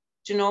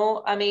you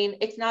know, I mean,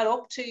 it's not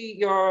up to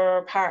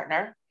your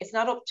partner, it's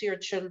not up to your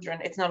children,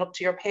 it's not up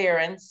to your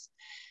parents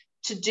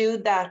to do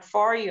that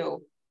for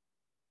you.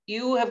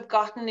 You have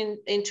gotten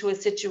into a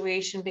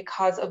situation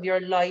because of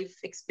your life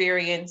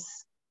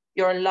experience,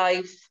 your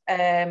life,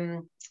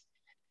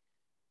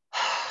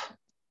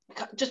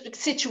 just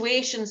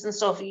situations and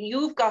stuff.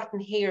 You've gotten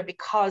here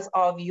because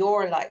of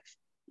your life.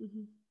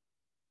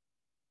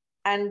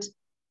 And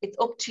it's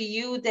up to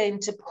you then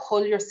to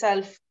pull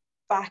yourself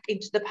back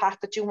into the path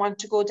that you want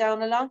to go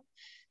down along.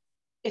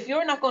 If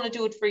you're not going to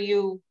do it for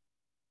you,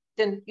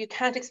 then you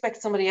can't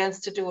expect somebody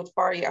else to do it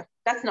for you.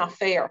 That's not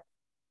fair.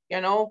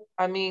 You know,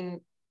 I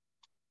mean,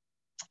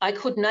 I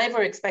could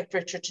never expect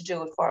Richard to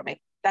do it for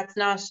me. That's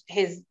not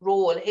his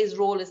role. His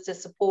role is to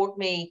support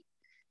me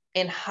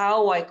in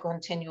how I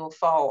continue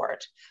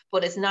forward.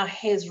 But it's not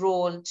his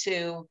role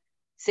to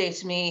say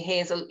to me,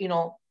 Hazel, you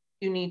know,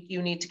 you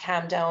need to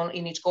calm down,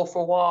 you need to go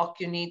for a walk,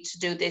 you need to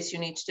do this, you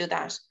need to do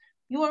that.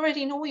 You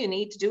already know you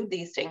need to do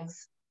these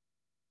things.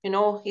 You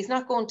know, he's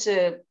not going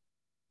to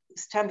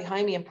stand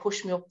behind me and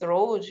push me up the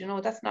road. You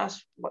know, that's not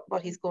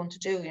what he's going to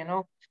do, you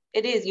know.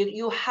 It is,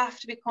 you have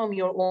to become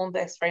your own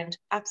best friend,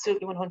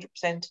 absolutely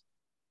 100%.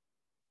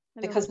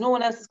 Because no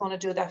one else is going to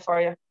do that for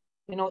you.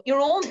 You know,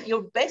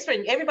 your best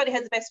friend, everybody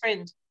has a best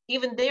friend.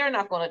 Even they're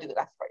not going to do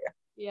that for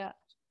you. Yeah.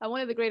 And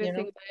one of the greatest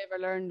things I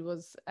ever learned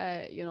was,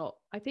 you know,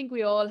 I think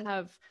we all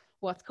have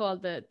what's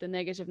called the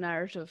negative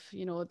narrative,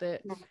 you know,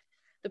 the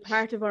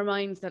part of our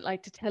minds that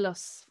like to tell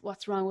us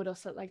what's wrong with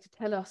us, that like to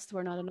tell us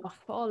we're not enough,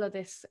 all of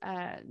this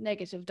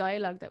negative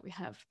dialogue that we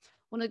have.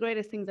 One of the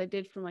greatest things I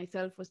did for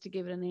myself was to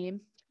give it a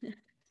name.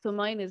 So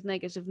mine is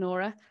Negative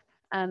Nora.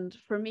 And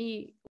for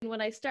me,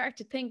 when I start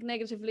to think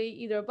negatively,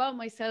 either about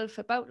myself,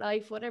 about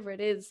life, whatever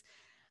it is,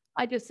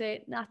 I just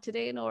say, not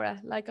today, Nora.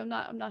 Like, I'm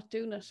not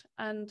doing it.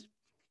 And,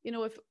 you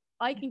know, if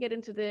I can get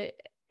into the,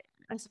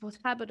 I suppose,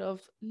 habit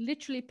of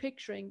literally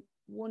picturing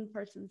one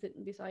person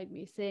sitting beside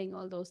me saying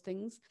all those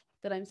things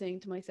that I'm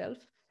saying to myself,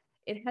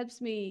 it helps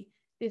me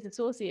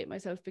disassociate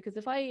myself. Because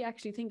if I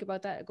actually think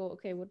about that, I go,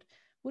 okay, would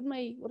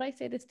I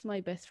say this to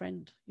my best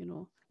friend? You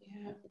know,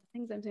 the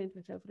things I'm saying to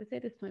myself, would I say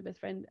this to my best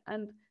friend?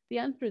 And the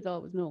answer is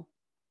always no.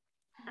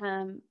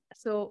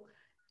 So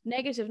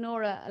negative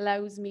Nora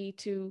allows me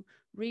to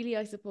really,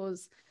 I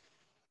suppose,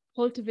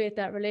 cultivate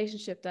that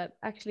relationship that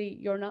actually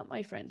you're not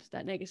my friend,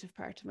 that negative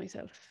part of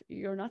myself.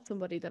 You're not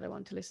somebody that I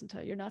want to listen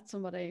to. You're not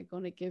somebody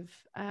going to give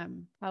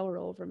power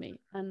over me.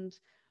 And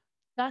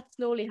that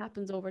slowly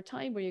happens over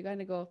time where you're going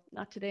to go,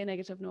 not today,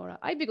 negative Nora.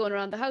 I'd be going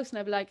around the house and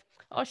I'd be like,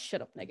 oh,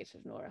 shut up,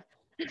 negative Nora.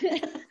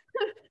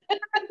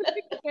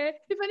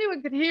 If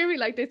anyone could hear me,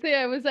 like they say,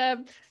 I was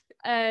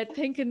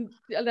thinking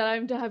that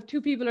I'm to have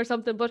two people or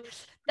something, but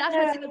that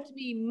has helped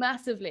me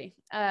massively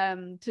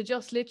to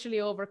just literally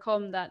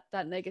overcome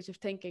that negative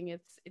thinking.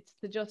 It's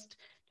to just,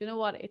 you know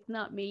what, it's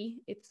not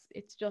me,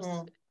 it's just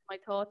my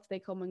thoughts, they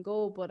come and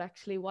go, but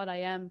actually what I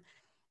am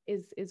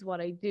is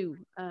what I do.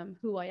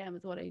 Who I am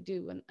is what I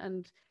do.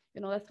 And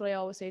you know, that's what I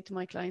always say to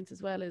my clients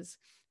as well, is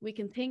we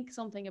can think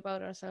something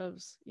about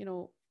ourselves, you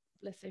know,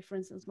 let's say for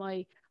instance,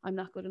 I'm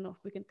not good enough.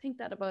 We can think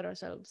that about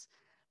ourselves.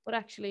 But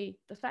actually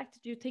the fact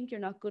that you think you're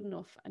not good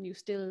enough and you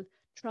still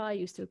try,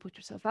 you still put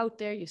yourself out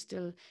there, you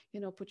still, you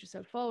know, put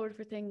yourself forward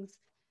for things,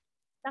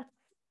 that's,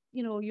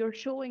 you know, you're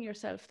showing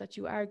yourself that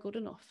you are good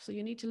enough. So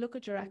you need to look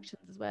at your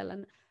actions as well.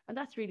 And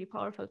that's really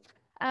powerful.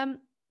 Um,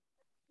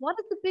 what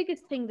is the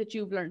biggest thing that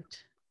you've learned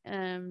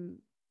um,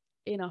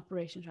 in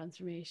Operation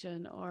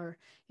Transformation, or,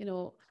 you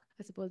know,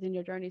 I suppose in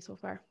your journey so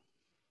far?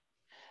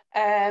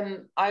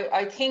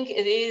 I think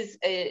it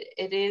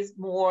is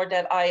more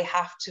that I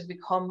have to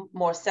become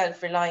more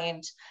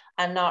self-reliant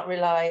and not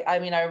rely. I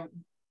mean, I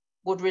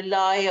would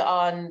rely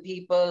on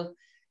people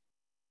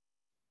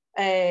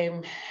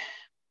to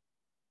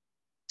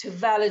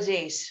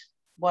validate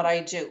what I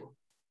do,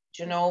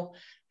 you know.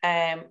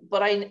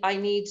 But I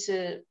need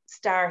to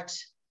start.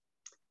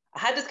 I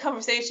had this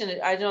conversation.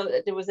 I know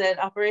that there was an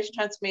Operation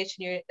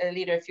Transformation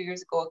leader a few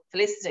years ago,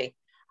 Felicity,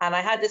 and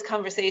I had this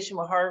conversation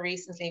with her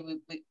recently.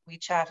 We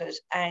chatted,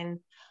 and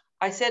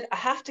I said I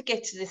have to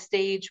get to the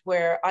stage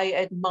where I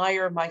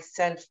admire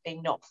myself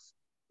enough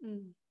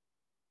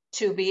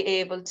to be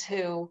able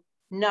to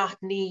not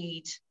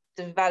need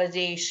the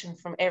validation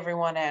from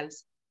everyone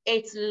else.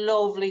 It's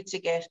lovely to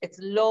get, it's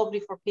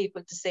lovely for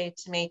people to say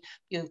to me,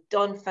 you've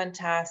done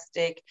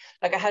fantastic.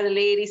 Like I had a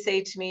lady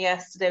say to me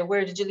yesterday,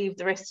 where did you leave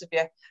the rest of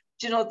you?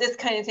 Do you know, this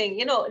kind of thing,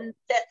 you know,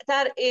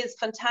 that is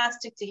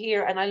fantastic to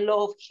hear. And I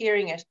love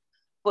hearing it,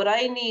 but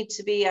I need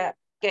to be and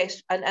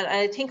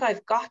I think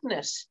I've gotten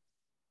it,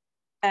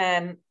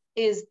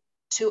 is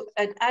to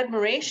an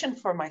admiration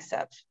for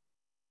myself,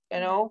 you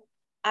know,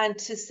 and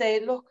to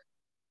say, look,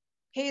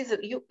 Hazel,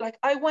 you, like,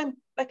 I went,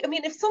 like, I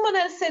mean, if someone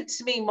else said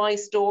to me my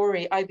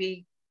story, I'd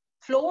be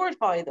floored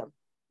by them.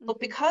 But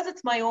because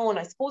it's my own,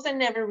 I suppose I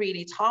never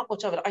really thought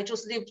much of it. I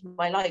just lived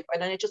my life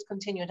and then it just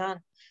continued on.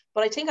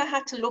 But I think I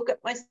had to look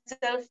at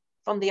myself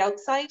from the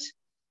outside.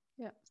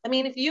 Yeah. I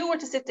mean, if you were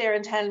to sit there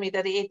and tell me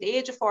that at the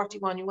age of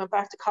 41, you went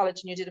back to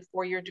college and you did a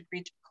 4-year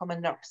degree to become a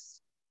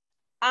nurse,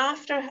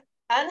 after,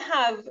 and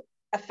have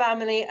a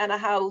family and a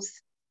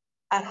house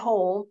at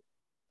home,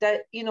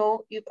 that, you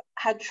know, you've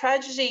had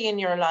tragedy in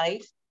your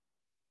life,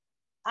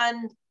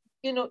 and,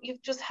 you know,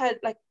 you've just had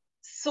like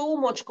so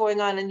much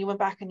going on, and you went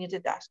back and you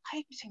did that,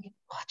 I'd be thinking,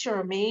 what, you're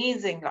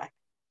amazing, like.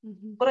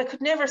 But I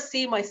could never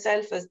see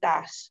myself as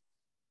that.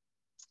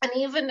 And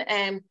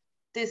even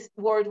this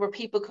word where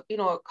people, you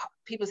know,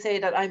 people say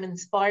that I'm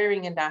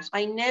inspiring in that,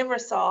 I never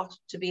sought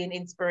to be an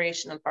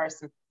inspirational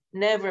person.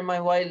 Never in my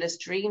wildest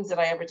dreams did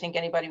I ever think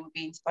anybody would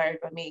be inspired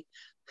by me.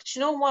 But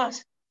you know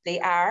what? They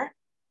are.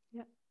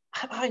 Yeah.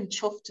 I'm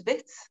chuffed to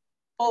bits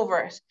over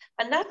it.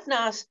 And that's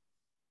not,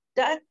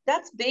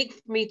 that's big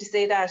for me to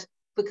say that,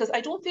 because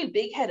I don't feel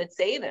big-headed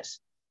saying it.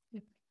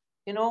 Yeah.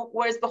 You know,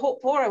 whereas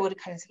before I would have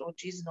kind of said, oh,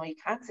 Jesus, no, you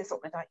can't say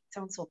something like that. It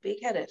sounds so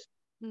big-headed,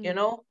 you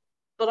know?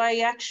 But I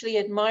actually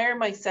admire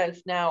myself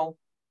now,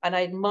 and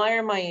I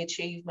admire my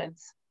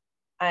achievements.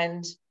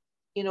 And,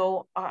 you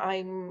know,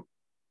 I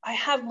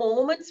have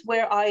moments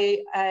where I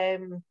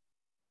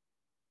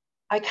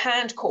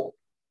can't cope.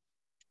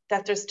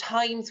 That there's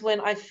times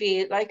when I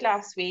feel like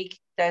last week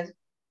that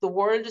the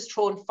world is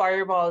throwing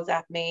fireballs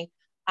at me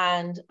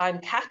and I'm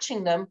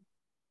catching them,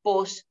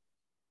 but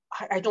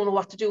I don't know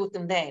what to do with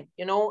them then,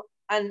 you know.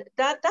 And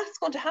that's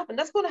going to happen.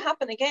 That's going to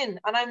happen again.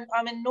 And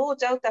I'm in no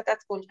doubt that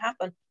that's going to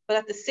happen. But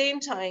at the same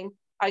time,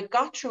 I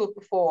got through it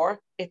before,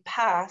 it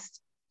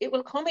passed, it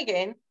will come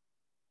again.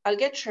 I'll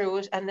get through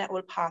it and that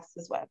will pass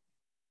as well.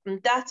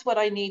 And that's what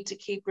I need to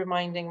keep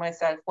reminding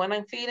myself. When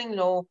I'm feeling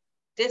low,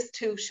 this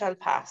too shall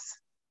pass.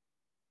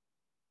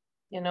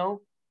 You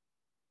know,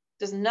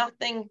 there's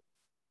nothing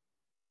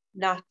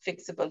not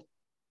fixable.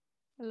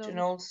 You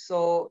know,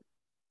 so,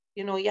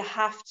 you know, you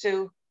have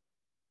to,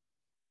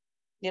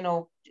 you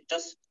know,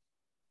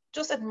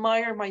 just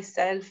admire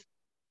myself,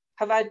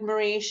 have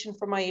admiration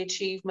for my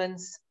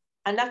achievements.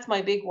 And that's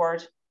my big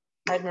word,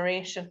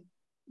 admiration.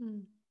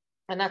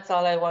 And that's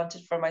all I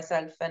wanted for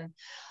myself. And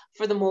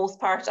for the most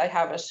part, I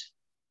have it.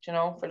 You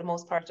know, for the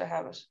most part, I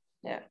have it.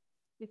 Yeah.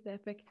 It's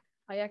epic.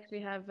 I actually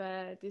have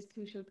this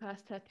 "Who shall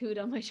pass" tattooed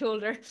on my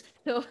shoulder.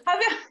 So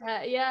Have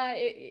you? yeah,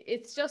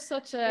 it's just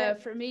such Yeah, a,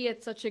 for me,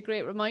 it's such a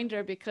great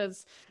reminder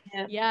because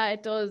yeah, yeah,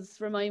 it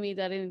does remind me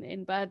that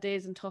in bad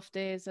days and tough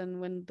days,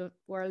 and when the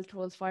world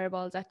throws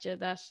fireballs at you,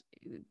 that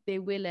they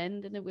will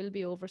end and it will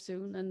be over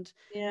soon. And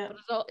yeah,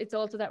 but it's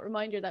also that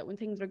reminder that when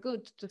things are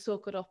good, to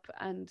soak it up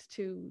and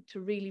to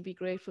really be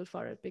grateful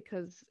for it,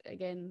 because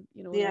again,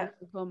 yeah, life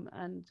will come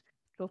and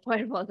throw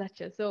fireballs at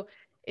you. So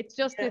it's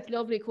just yeah, this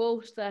lovely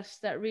quote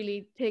that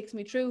really takes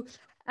me through.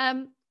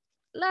 Um,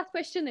 Last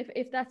question,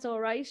 if that's all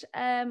right, because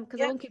I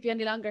yeah. won't keep you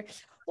any longer.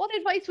 What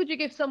advice would you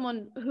give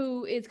someone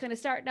who is kind of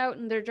starting out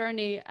in their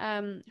journey,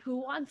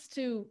 who wants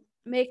to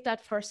make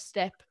that first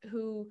step,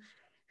 who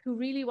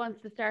really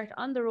wants to start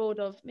on the road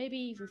of maybe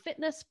even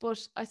fitness, but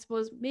I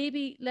suppose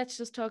maybe let's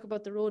just talk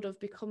about the road of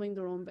becoming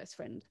their own best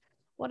friend.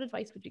 What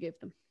advice would you give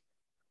them?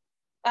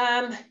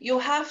 You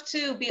have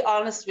to be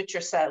honest with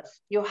yourself.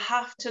 You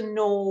have to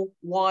know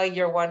why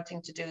you're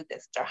wanting to do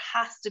this. There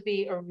has to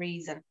be a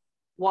reason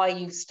why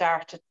you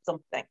started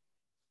something,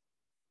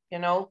 you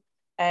know.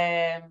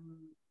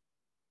 Um,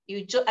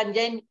 and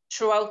then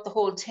throughout the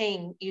whole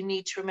thing, you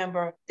need to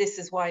remember this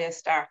is why I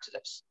started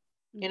it,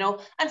 you Mm-hmm. know.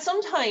 And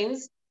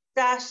sometimes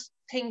that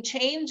thing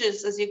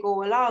changes as you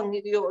go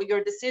along.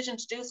 Your decision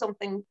to do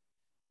something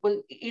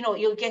will,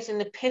 you'll get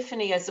an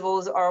epiphany, I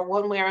suppose, or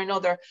one way or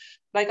another.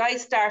 Like I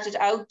started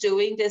out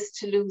doing this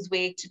to lose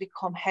weight, to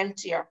become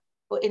healthier.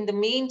 But in the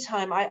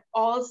meantime, I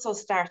also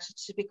started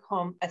to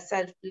become a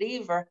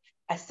self-believer,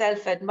 a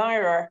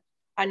self-admirer.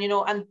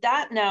 And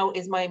that now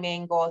is my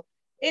main goal.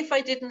 If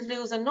I didn't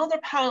lose another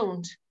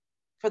pound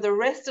for the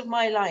rest of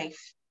my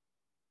life,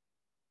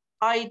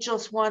 I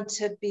just want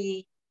to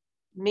be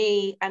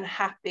me and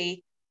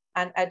happy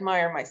and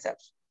admire myself.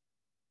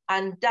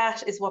 And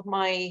that is what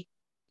my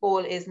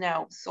goal is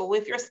now. So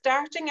if you're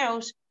starting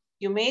out,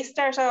 you may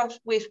start out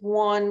with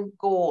one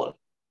goal.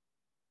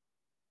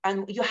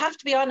 And you have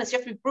to be honest, you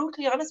have to be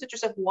brutally honest with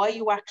yourself why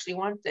you actually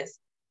want this.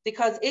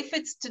 Because if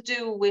it's to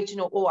do with,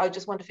 oh, I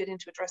just want to fit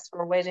into a dress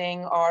for a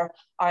wedding, or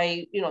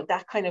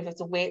that kind of, it's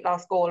a weight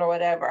loss goal or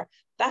whatever,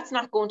 that's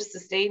not going to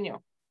sustain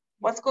you.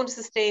 What's going to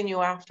sustain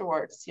you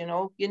afterwards?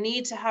 You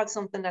need to have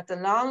something that's a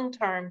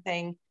long-term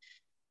thing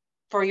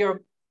for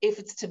if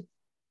it's to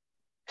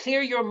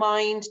clear your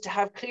mind, to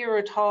have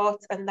clearer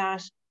thoughts, and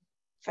that,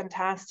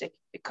 fantastic.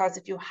 Because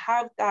if you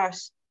have that,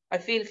 I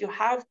feel if you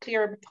have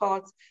clearer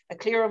thoughts, a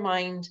clearer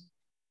mind,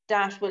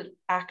 that will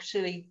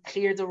actually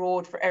clear the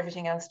road for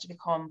everything else to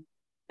become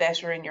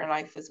better in your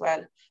life as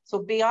well. So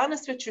be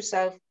honest with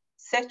yourself,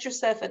 set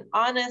yourself an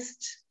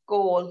honest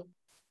goal.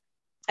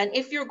 And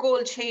if your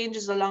goal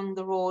changes along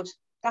the road,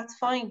 that's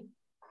fine.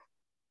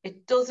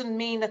 It doesn't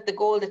mean that the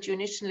goal that you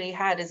initially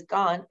had is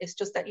gone. It's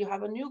just that you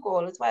have a new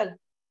goal as well,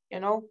 you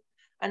know?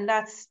 And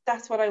that's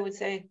what I would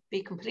say.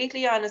 Be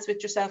completely honest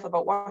with yourself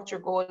about what your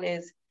goal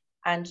is,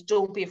 and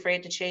don't be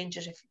afraid to change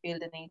it if you feel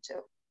the need to.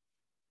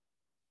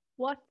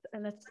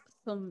 And that's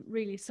some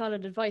really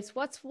solid advice.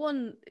 What's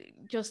one,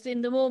 just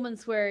in the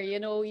moments where,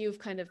 you've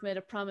kind of made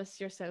a promise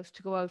to yourself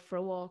to go out for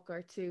a walk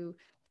or to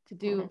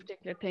do a Mhm.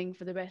 particular thing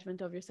for the betterment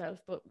of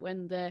yourself, but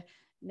when the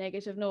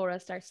negative Nora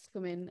starts to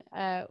come in,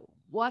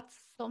 what's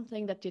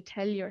something that you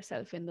tell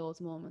yourself in those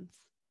moments?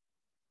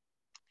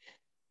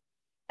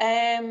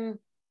 Um,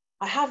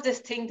 I have this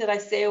thing that I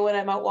say when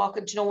I'm out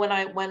walking, when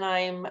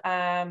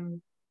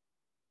I'm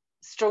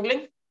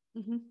struggling,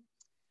 Mm-hmm.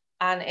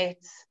 and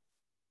it's,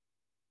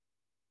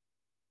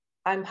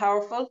 I'm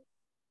powerful,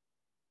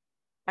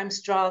 I'm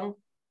strong,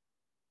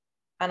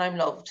 and I'm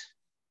loved.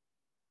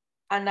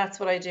 And that's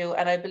what I do.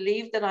 And I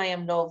believe that I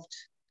am loved.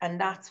 And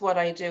that's what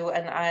I do.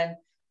 And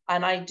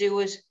I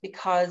do it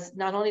because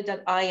not only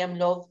that I am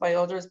loved by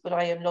others, but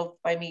I am loved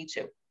by me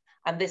too.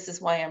 And this is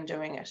why I'm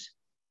doing it.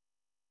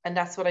 And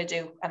that's what I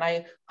do.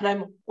 And when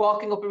I'm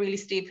walking up a really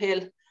steep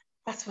hill,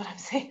 that's what I'm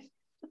saying.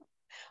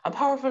 I'm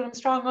powerful, I'm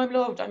strong, I'm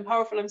loved. I'm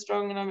powerful, I'm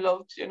strong, and I'm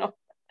loved.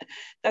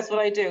 That's what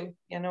I do.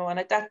 And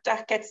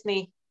that gets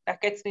me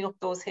up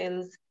those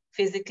hills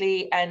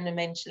physically and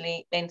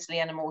mentally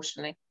and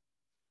emotionally.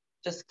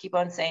 Just keep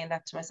on saying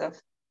that to myself.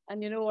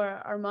 And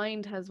our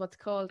mind has what's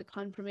called a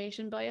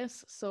confirmation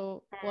bias.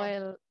 So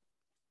while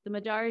the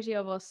majority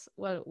of us,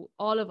 well,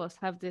 all of us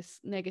have this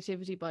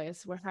negativity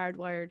bias, we're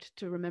hardwired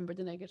to remember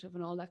the negative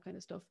and all that kind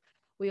of stuff.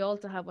 We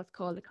also have what's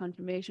called a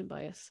confirmation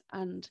bias.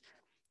 And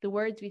the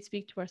words we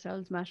speak to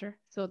ourselves matter.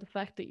 So the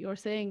fact that you're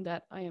saying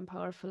that I am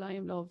powerful, I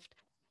am loved,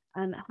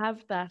 and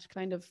have that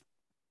kind of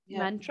Yeah,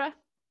 mantra,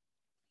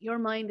 your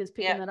mind is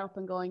picking yeah, that up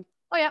and going,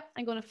 oh yeah,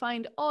 I'm going to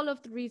find all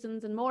of the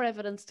reasons and more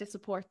evidence to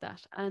support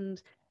that.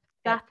 And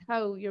yeah, that's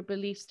how your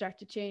beliefs start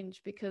to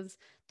change, because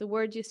the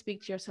words you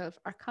speak to yourself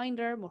are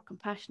kinder, more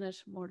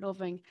compassionate, more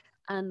loving.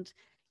 And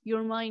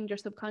your mind, your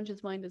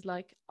subconscious mind, is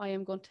like, I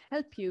am going to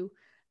help you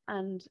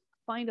and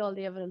find all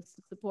the evidence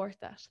to support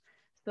that.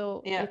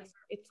 So yeah.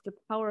 it's the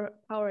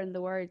power in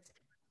the words.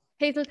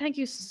 Hazel, thank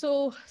you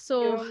so,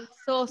 so, You're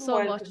so, so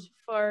so much welcome.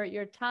 for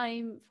your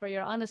time, for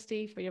your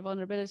honesty, for your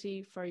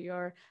vulnerability, for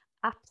your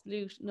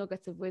absolute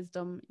nuggets of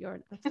wisdom. You're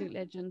an absolute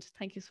legend.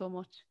 Thank you so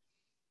much.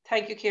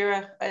 Thank you,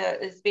 Ciara.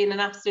 It's been an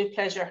absolute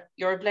pleasure.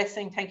 You're a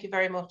blessing. Thank you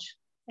very much.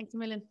 Thanks a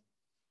million.